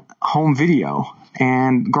on home video.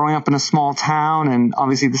 And growing up in a small town, and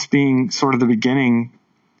obviously this being sort of the beginning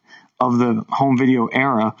of the home video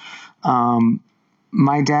era,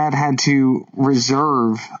 my dad had to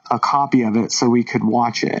reserve a copy of it so we could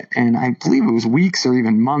watch it. And I believe it was weeks or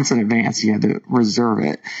even months in advance he had to reserve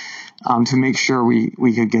it to make sure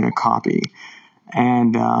we could get a copy.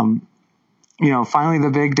 And finally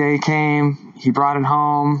the big day came. He brought it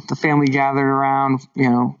home. The family gathered around,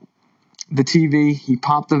 the TV. He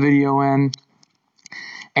popped the video in.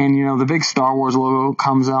 And, the big Star Wars logo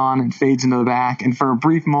comes on and fades into the back. And for a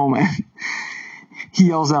brief moment, he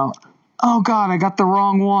yells out, "Oh, God, I got the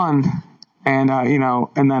wrong one." And,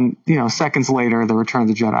 and then, seconds later, the Return of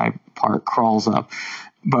the Jedi part crawls up.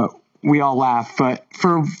 But we all laugh. But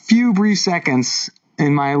for a few brief seconds,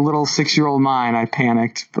 in my little 6-year-old mind, I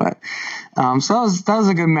panicked. But so that was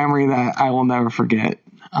a good memory that I will never forget.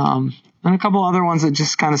 And a couple other ones that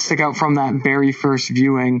just kind of stick out from that very first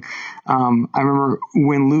viewing. I remember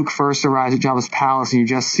when Luke first arrives at Jabba's palace and you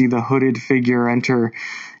just see the hooded figure enter,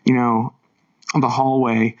 the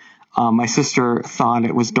hallway. My sister thought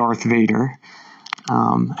it was Darth Vader.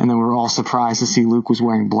 And then we were all surprised to see Luke was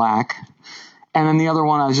wearing black. And then the other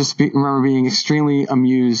one, I was just remember being extremely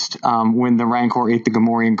amused when the Rancor ate the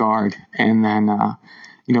Gamorrean guard, and then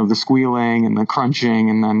the squealing and the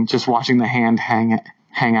crunching, and then just watching the hand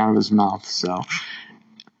hang out of his mouth. So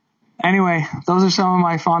anyway, those are some of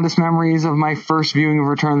my fondest memories of my first viewing of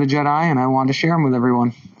Return of the Jedi, and I wanted to share them with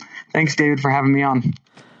everyone. Thanks, David, for having me on.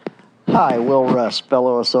 Hi, Will Russ,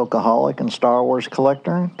 fellow Ahsoka-holic and Star Wars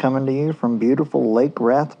collector, coming to you from beautiful Lake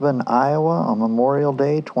Rathbun, Iowa on Memorial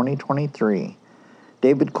Day 2023.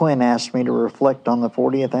 David Quinn asked me to reflect on the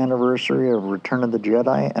 40th anniversary of Return of the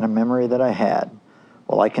Jedi and a memory that I had.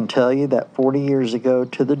 Well, I can tell you that 40 years ago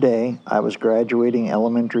to the day, I was graduating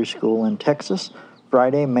elementary school in Texas,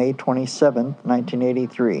 Friday, May 27,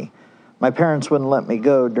 1983. My parents wouldn't let me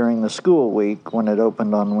go during the school week when it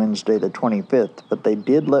opened on Wednesday the 25th, but they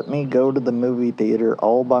did let me go to the movie theater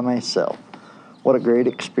all by myself. What a great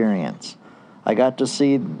experience. I got to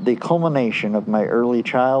see the culmination of my early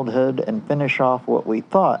childhood and finish off what we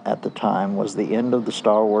thought at the time was the end of the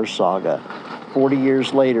Star Wars saga. 40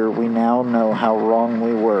 years later, we now know how wrong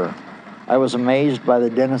we were. I was amazed by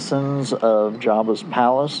the denizens of Jabba's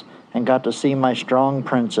palace and got to see my strong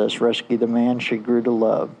princess rescue the man she grew to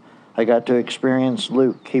love. I got to experience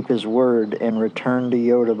Luke keep his word and return to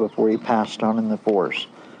Yoda before he passed on in the Force.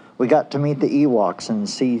 We got to meet the Ewoks and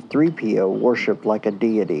see 3PO worshipped like a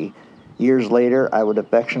deity. Years later, I would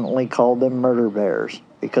affectionately call them murder bears,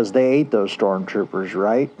 because they ate those stormtroopers,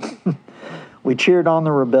 right? We cheered on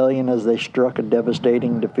the rebellion as they struck a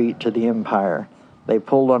devastating defeat to the Empire. They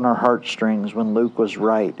pulled on our heartstrings when Luke was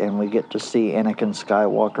right, and we get to see Anakin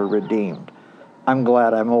Skywalker redeemed. I'm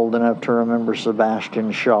glad I'm old enough to remember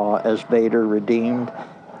Sebastian Shaw as Vader redeemed,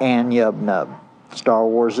 and Yub Nub. Star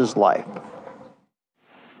Wars is life.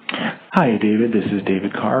 Hi, David. This is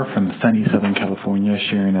David Carr from sunny Southern California,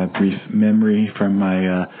 sharing a brief memory from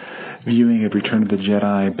my viewing of Return of the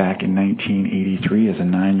Jedi back in 1983 as a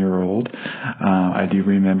 9-year-old. I do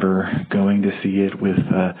remember going to see it with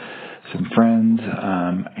some friends,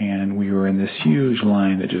 and we were in this huge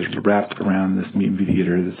line that just wrapped around this movie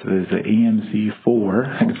theater. This was the AMC 4.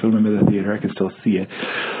 I can still remember the theater. I can still see it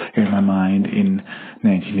in my mind in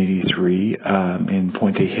 1983 in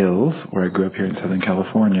Puente Hills, where I grew up here in Southern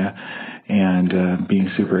California, and being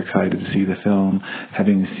super excited to see the film.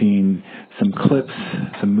 Having seen some clips,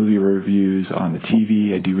 some movie reviews on the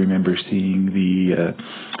TV, I do remember seeing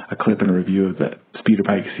a clip and a review of the speeder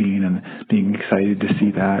bike scene and being excited to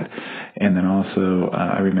see that. And then also,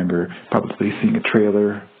 I remember probably seeing a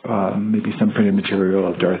trailer, maybe some printed material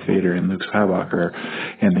of Darth Vader and Luke Skywalker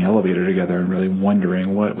in the elevator together, and really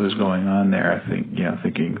wondering what was going on there. I think,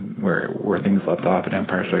 thinking where things left off at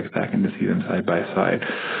Empire Strikes Back, and to see them side by side.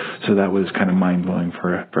 So that was kind of mind blowing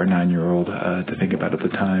for a 9-year-old to think about at the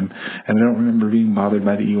time. And I don't remember being bothered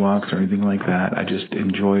by the Ewoks or anything like that. I just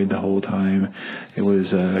enjoyed the whole time. It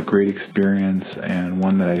was a great experience, and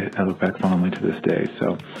one that I look back fondly to this day.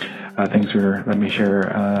 So thanks for letting me share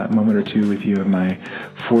a moment or two with you of my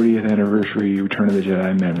 40th anniversary Return of the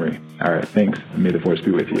Jedi memory. All right, thanks. May the Force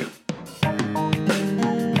be with you.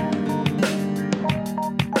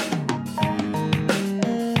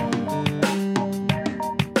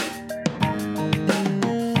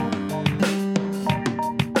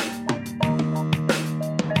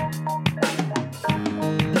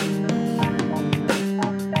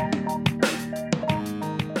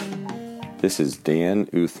 This is Dan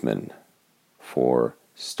Uthman for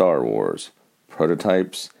Star Wars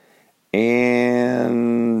Prototypes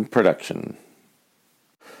and Production.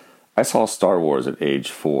 I saw Star Wars at age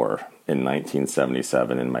 4 in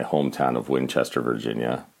 1977 in my hometown of Winchester,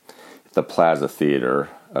 Virginia, at the Plaza Theater,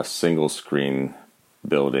 a single-screen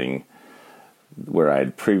building where I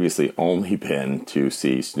had previously only been to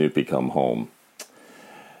see Snoopy Come Home.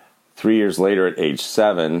 3 years later, at age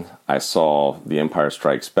 7, I saw The Empire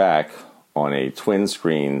Strikes Back on a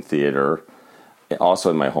twin-screen theater, also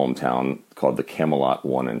in my hometown, called the Camelot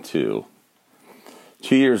 1 and 2.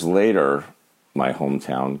 2 years later, my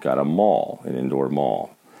hometown got a mall, an indoor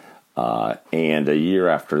mall. And a year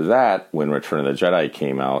after that, when Return of the Jedi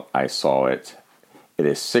came out, I saw it at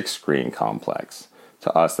a 6-screen complex.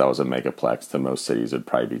 To us, that was a megaplex. To most cities, it would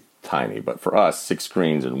probably be tiny. But for us, 6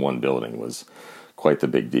 screens in one building was quite the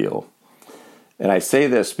big deal. And I say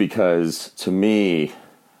this because, to me,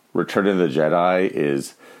 Return of the Jedi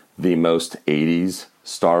is the most 80s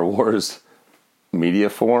Star Wars media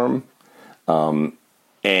form.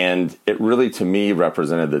 And it really, to me,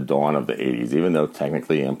 represented the dawn of the 80s, even though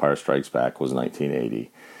technically Empire Strikes Back was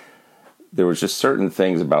 1980. There was just certain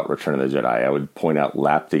things about Return of the Jedi. I would point out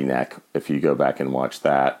Lapti Nek, if you go back and watch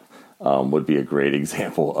that, would be a great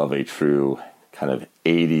example of a true kind of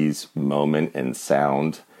 80s moment and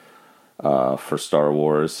sound for Star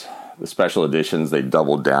Wars. The special editions, they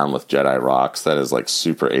doubled down with Jedi Rocks. That is like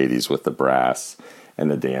super 80s with the brass and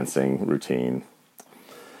the dancing routine.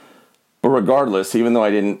 But regardless, even though I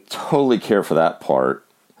didn't totally care for that part,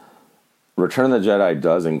 Return of the Jedi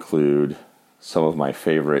does include some of my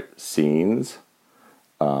favorite scenes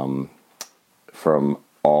from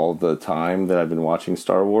all the time that I've been watching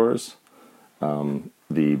Star Wars.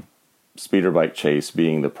 The speeder bike chase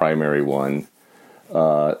being the primary one.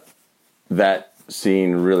 That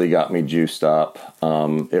scene really got me juiced up.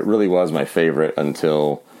 It really was my favorite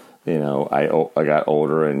until, I got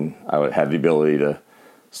older and I had the ability to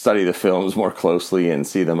study the films more closely and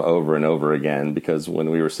see them over and over again, because when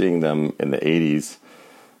we were seeing them in the 80s,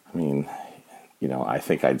 I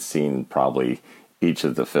think I'd seen probably each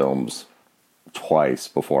of the films twice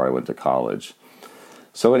before I went to college.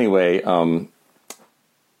 So anyway,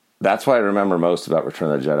 that's what I remember most about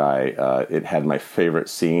Return of the Jedi. It had my favorite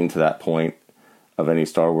scene to that point of any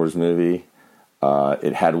Star Wars movie.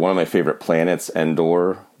 It had one of my favorite planets,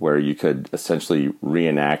 Endor, where you could essentially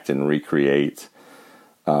reenact and recreate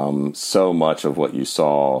so much of what you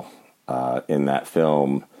saw in that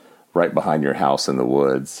film right behind your house in the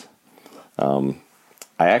woods. I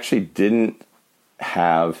actually didn't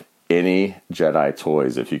have any Jedi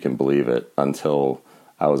toys, if you can believe it, until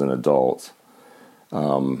I was an adult.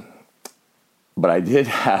 But I did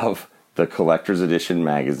have the collector's edition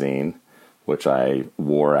magazine, which I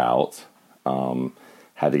wore out.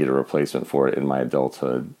 Had to get a replacement for it in my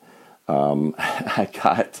adulthood. I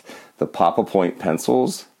got the Papa Point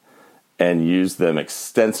pencils and used them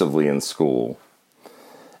extensively in school.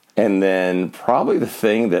 And then probably the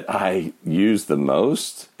thing that I used the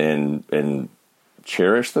most and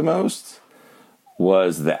cherished the most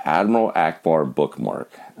was the Admiral Akbar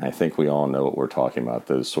bookmark. I think we all know what we're talking about,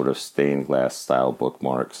 those sort of stained glass style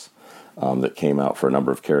bookmarks that came out for a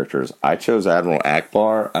number of characters. I chose Admiral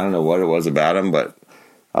Akbar. I don't know what it was about him, but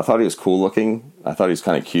I thought he was cool looking. I thought he was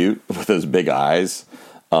kind of cute with those big eyes.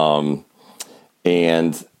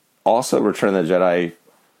 And also Return of the Jedi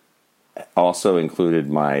also included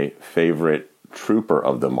my favorite trooper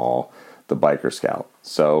of them all, the biker scout.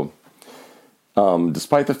 So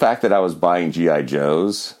despite the fact that I was buying G.I.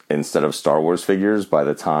 Joes instead of Star Wars figures by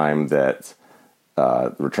the time that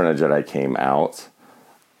Return of the Jedi came out,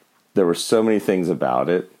 there were so many things about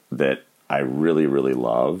it that I really, really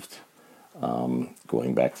loved.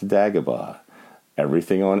 Going back to Dagobah,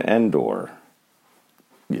 everything on Endor,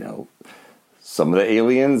 some of the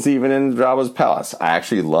aliens even in Jabba's palace. I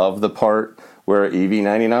actually love the part where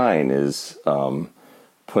EV-99 is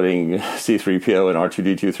putting C-3PO and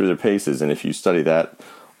R2-D2 through their paces, and if you study that,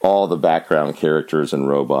 all the background characters and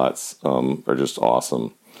robots are just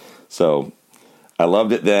awesome. So I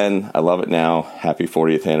loved it then. I love it now. Happy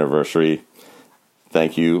 40th anniversary.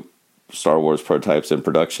 Thank you, Star Wars Prototypes in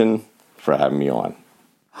Production, for having me on.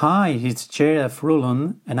 Hi, it's J.F.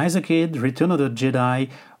 Roland, and as a kid, Return of the Jedi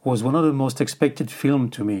was one of the most expected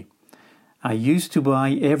films to me. I used to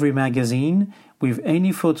buy every magazine with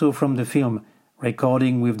any photo from the film,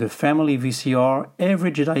 recording with the family VCR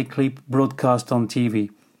every Jedi clip broadcast on TV.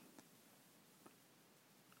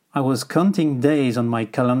 I was counting days on my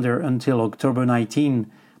calendar until October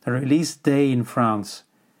 19, the release day in France.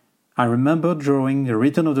 I remember drawing the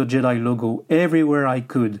Return of the Jedi logo everywhere I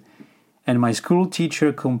could, and my school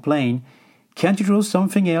teacher complained, "Can't you draw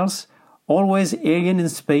something else? Always alien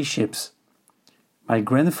and spaceships." My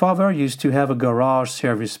grandfather used to have a garage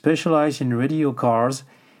service specialized in radio cars,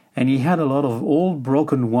 and he had a lot of old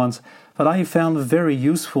broken ones that I found very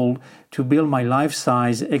useful to build my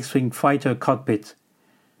life-size X-Wing fighter cockpit.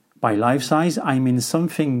 By life-size, I mean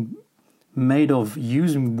something made of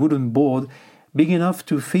used wooden board big enough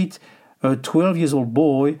to fit a 12-year-old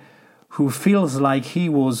boy who feels like he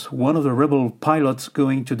was one of the rebel pilots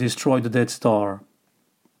going to destroy the Death Star.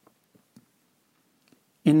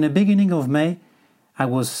 In the beginning of May, I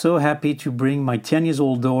was so happy to bring my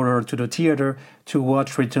 10-year-old daughter to the theater to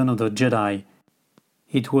watch Return of the Jedi.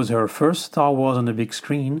 It was her first Star Wars on the big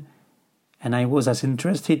screen, and I was as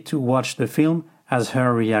interested to watch the film as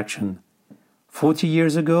her reaction. 40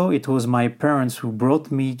 years ago, it was my parents who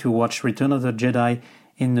brought me to watch Return of the Jedi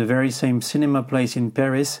in the very same cinema place in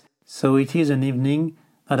Paris, so it is an evening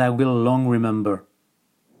that I will long remember.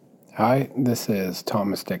 Hi, this is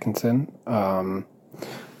Thomas Dickinson.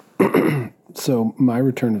 So my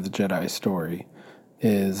Return of the Jedi story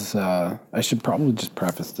is, I should probably just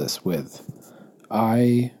preface this with,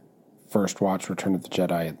 I first watched Return of the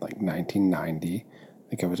Jedi in 1990. I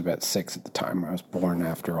think I was about 6 at the time. I was born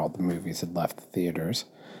after all the movies had left the theaters.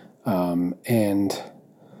 And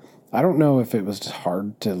I don't know if it was just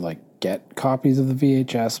hard to get copies of the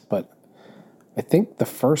VHS, but I think the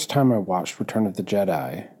first time I watched Return of the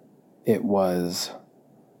Jedi, it was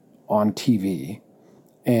on TV,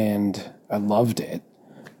 and I loved it,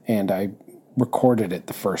 and I recorded it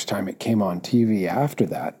the first time it came on TV after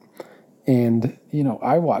that. And,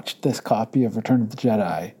 I watched this copy of Return of the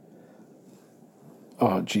Jedi,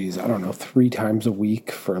 3 times a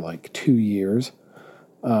week for 2 years.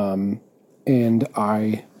 And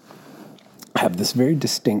I have this very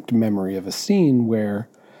distinct memory of a scene where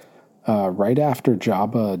right after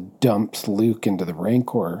Jabba dumps Luke into the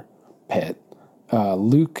Rancor pit,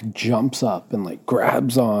 Luke jumps up and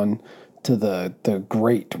grabs on to the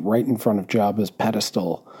grate right in front of Jabba's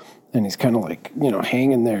pedestal, and he's kind of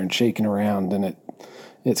hanging there and shaking around, and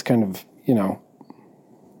it's kind of,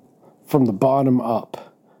 from the bottom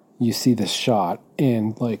up, you see this shot,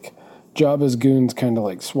 and Jabba's goons kind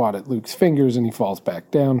of swat at Luke's fingers, and he falls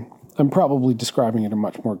back down. I'm probably describing it in a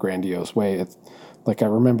much more grandiose way. It's I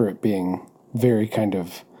remember it being very kind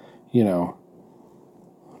of,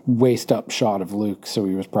 waist up shot of Luke, so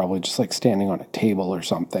he was probably just standing on a table or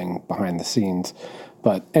something behind the scenes.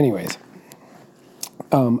 But anyways,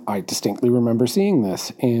 I distinctly remember seeing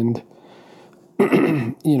this, and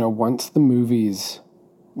once the movies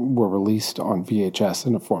were released on VHS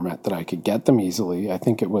in a format that I could get them easily, I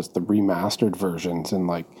think it was the remastered versions in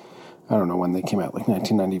I don't know when they came out,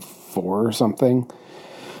 1994 or something.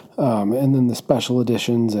 And then the special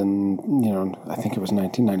editions, and, I think it was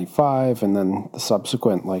 1995, and then the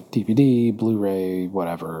subsequent, DVD, Blu-ray,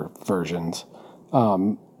 whatever versions.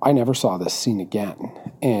 I never saw this scene again.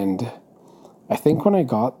 And I think when I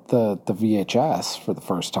got the VHS for the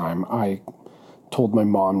first time, I told my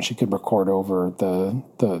mom she could record over the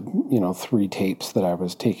 3 tapes that I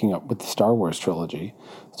was taking up with the Star Wars trilogy.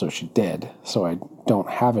 So she did. So I don't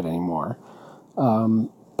have it anymore.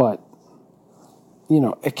 But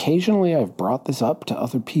occasionally I've brought this up to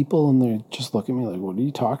other people, and they just look at me like, what are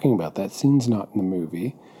you talking about? That scene's not in the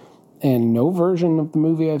movie. And no version of the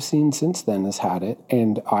movie I've seen since then has had it.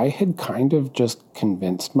 And I had kind of just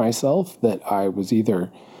convinced myself that I was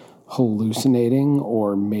either hallucinating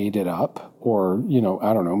or made it up. or, you know,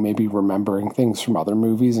 I don't know, maybe remembering things from other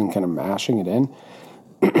movies and kind of mashing it in.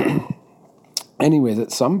 Anyways,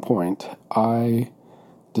 at some point, I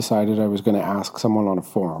decided I was going to ask someone on a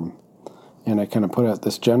forum. And I kind of put out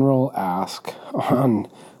this general ask on,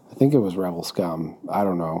 I think it was Rebel Scum, I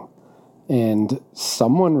don't know. And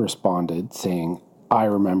someone responded saying, I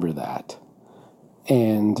remember that.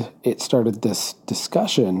 And it started this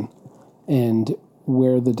discussion, and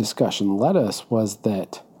where the discussion led us was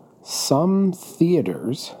that some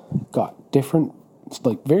theaters got different,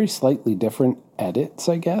 like very slightly different edits,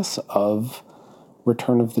 I guess, of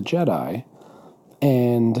Return of the Jedi.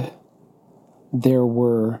 And there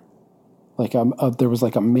were there was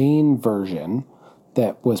like a main version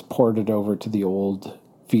that was ported over to the old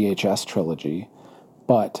VHS trilogy,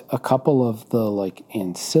 but a couple of the like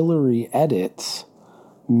ancillary edits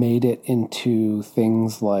made it into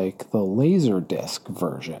things like the Laserdisc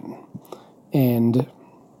version. And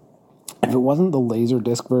if it wasn't the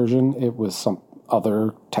Laserdisc version, it was some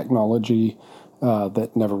other technology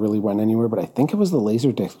that never really went anywhere, but I think it was the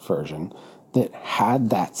Laserdisc version that had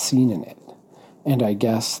that scene in it. And I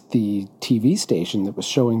guess the TV station that was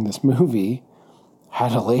showing this movie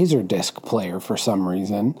had a Laserdisc player for some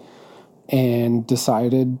reason and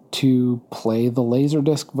decided to play the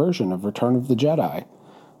Laserdisc version of Return of the Jedi.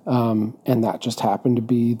 And that just happened to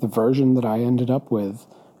be the version that I ended up with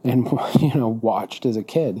and, you know, watched as a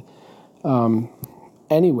kid.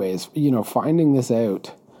 Anyways, you know, finding this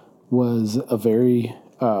out was a very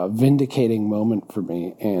vindicating moment for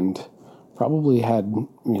me, and probably had,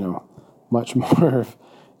 you know, much more of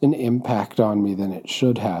an impact on me than it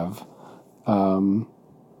should have.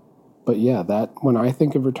 But yeah, that when I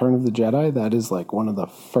think of Return of the Jedi, that is like one of the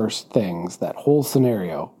first things, that whole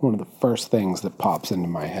scenario, one of the first things that pops into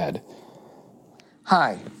my head.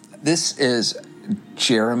 Hi, this is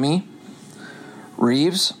Jeremy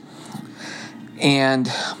Reeves, and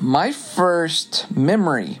my first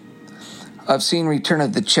memory of seeing Return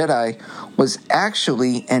of the Jedi was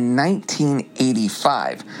actually in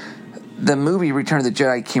 1985. The movie Return of the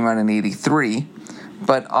Jedi came out in 83,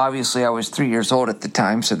 but obviously I was 3 years old at the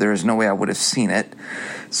time, so there is no way I would have seen it.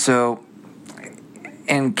 So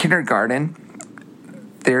in kindergarten,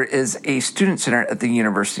 there is a student center at the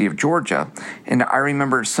University of Georgia. And I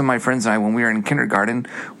remember some of my friends and I, when we were in kindergarten,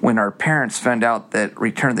 when our parents found out that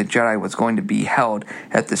Return of the Jedi was going to be held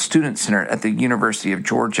at the student center at the University of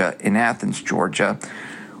Georgia in Athens, Georgia,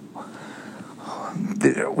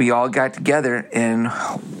 we all got together and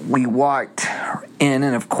we walked in.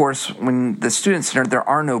 And of course, when the student center, there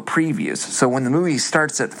are no previews. So when the movie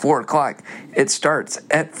starts at 4 o'clock, it starts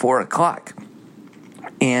at 4 o'clock.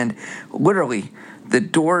 And literally, the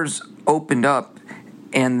doors opened up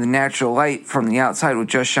and the natural light from the outside would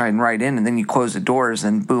just shine right in, and then you close the doors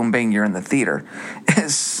and boom, bang, you're in the theater.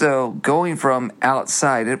 So going from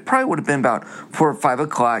outside, it probably would have been about 4 or 5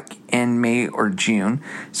 o'clock in May or June.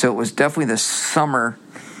 So it was definitely the summer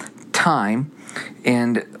time.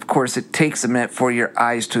 And of course, it takes a minute for your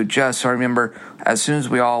eyes to adjust. So I remember as soon as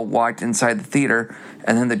we all walked inside the theater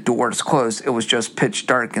and then the doors closed, it was just pitch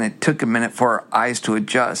dark, and it took a minute for our eyes to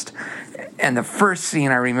adjust. And the first scene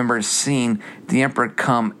I remember is seeing the Emperor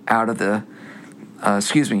come out of the,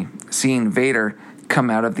 seeing Vader come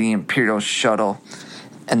out of the Imperial shuttle.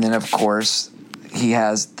 And then, of course, he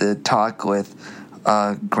has the talk with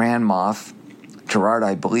Grand Moff Gerard,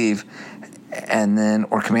 I believe, and then,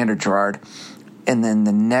 or Commander Gerard. And then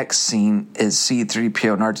the next scene is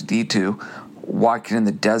C-3PO and R2-D2 walking in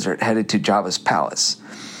the desert headed to Jabba's palace.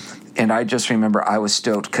 And I just remember I was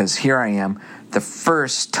stoked because here I am, the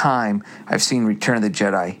first time I've seen Return of the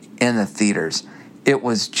Jedi in the theaters. It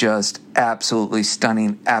was just absolutely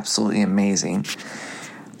stunning, absolutely amazing.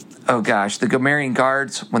 Oh gosh, the Gomerian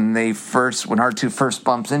guards, when R2 first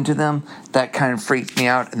bumps into them, that kind of freaked me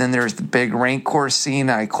out. And then there's the big Rancor scene.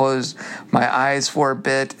 I closed my eyes for a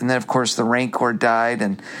bit, and then of course the Rancor died,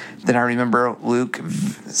 and then I remember Luke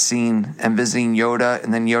seeing and visiting Yoda,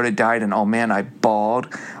 and then Yoda died, and oh man, I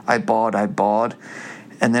bawled.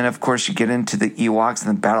 And then, of course, you get into the Ewoks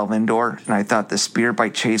and the Battle of Endor, and I thought the spear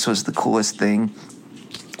bite chase was the coolest thing.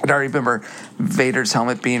 And I remember Vader's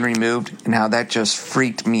helmet being removed and how that just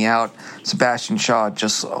freaked me out. Sebastian Shaw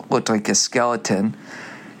just looked like a skeleton,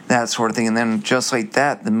 that sort of thing. And then just like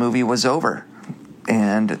that, the movie was over.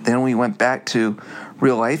 And then we went back to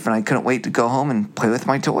real life, and I couldn't wait to go home and play with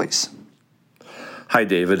my toys. Hi,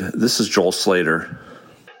 David. This is Joel Slater.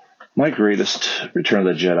 My greatest Return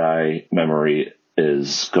of the Jedi memory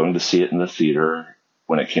is going to see it in the theater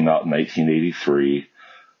when it came out in 1983,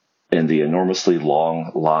 and the enormously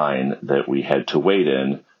long line that we had to wait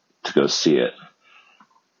in to go see it.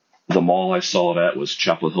 The mall I saw it at was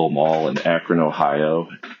Chapel Hill Mall in Akron, Ohio.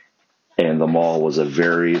 And the mall was a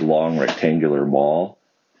very long rectangular mall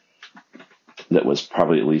that was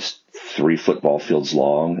probably at least 3 football fields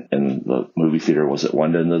long. And the movie theater was at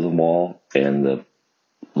one end of the mall, and the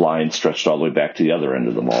line stretched all the way back to the other end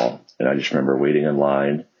of the mall. And I just remember waiting in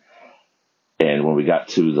line. And when we got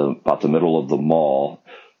to about the middle of the mall,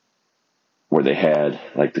 where they had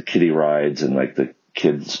like the kiddie rides and like the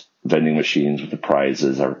kids vending machines with the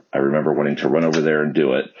prizes, I remember wanting to run over there and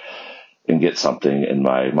do it and get something. And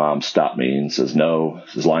my mom stopped me and says, "No,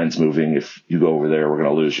 this line's moving. If you go over there, we're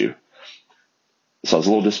going to lose you." So I was a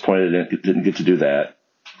little disappointed I didn't get to do that.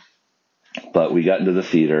 But we got into the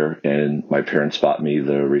theater, and my parents bought me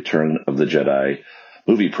the Return of the Jedi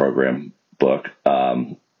movie program book,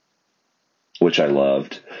 which I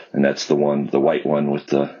loved. And that's the white one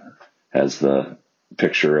has the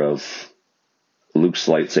picture of Luke's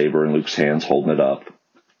lightsaber and Luke's hands holding it up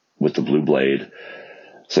with the blue blade.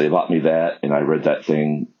 So they bought me that, and I read that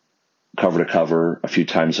thing cover to cover a few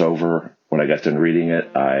times over. When I got done reading it,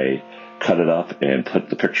 I cut it up and put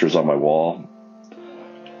the pictures on my wall.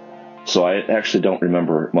 So I actually don't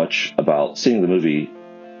remember much about seeing the movie,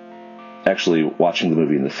 actually watching the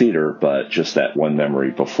movie in the theater, but just that one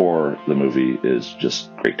memory before the movie is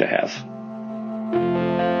just great to have.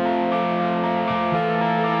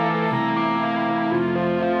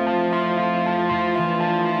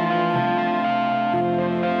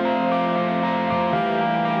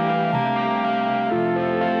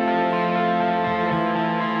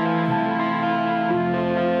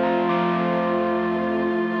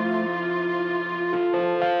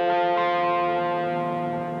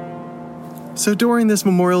 So during this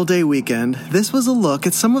Memorial Day weekend, this was a look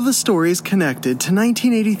at some of the stories connected to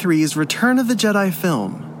 1983's Return of the Jedi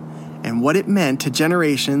film and what it meant to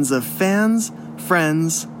generations of fans,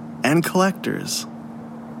 friends, and collectors.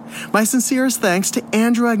 My sincerest thanks to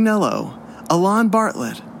Andrew Agnello, Alon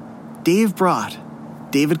Bartlett, Dave Brott,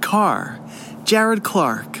 David Carr, Jared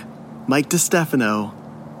Clark, Mike DeStefano,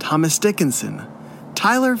 Thomas Dickinson,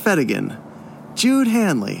 Tyler Fettigan, Jude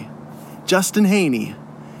Hanley, Justin Haney,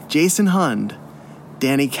 Jason Hund,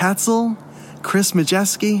 Danny Katzel, Chris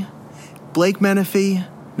Majeski, Blake Menifee,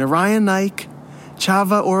 Narayan Naik,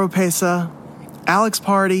 Chava Oropesa, Alex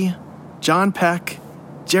Party, John Peck,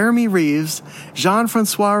 Jeremy Reeves,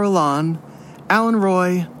 Jean-Francois Roland, Alan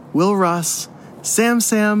Roy, Will Russ, Sam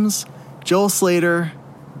Sams, Joel Slater,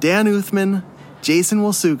 Dan Uthman, Jason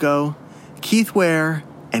Wilsuko, Keith Ware,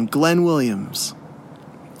 and Glenn Williams.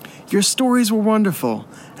 Your stories were wonderful,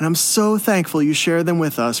 and I'm so thankful you shared them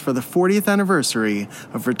with us for the 40th anniversary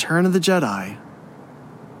of Return of the Jedi.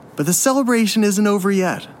 But the celebration isn't over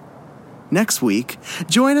yet. Next week,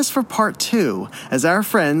 join us for part 2 as our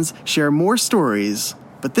friends share more stories,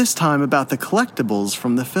 but this time about the collectibles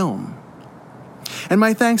from the film. And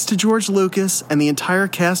my thanks to George Lucas and the entire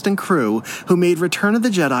cast and crew who made Return of the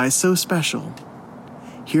Jedi so special.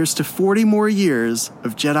 Here's to 40 more years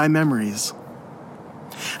of Jedi memories.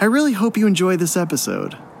 I really hope you enjoyed this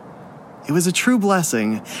episode. It was a true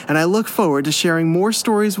blessing, and I look forward to sharing more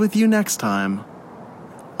stories with you next time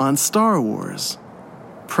on Star Wars,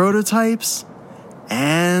 Prototypes,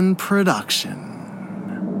 and Production.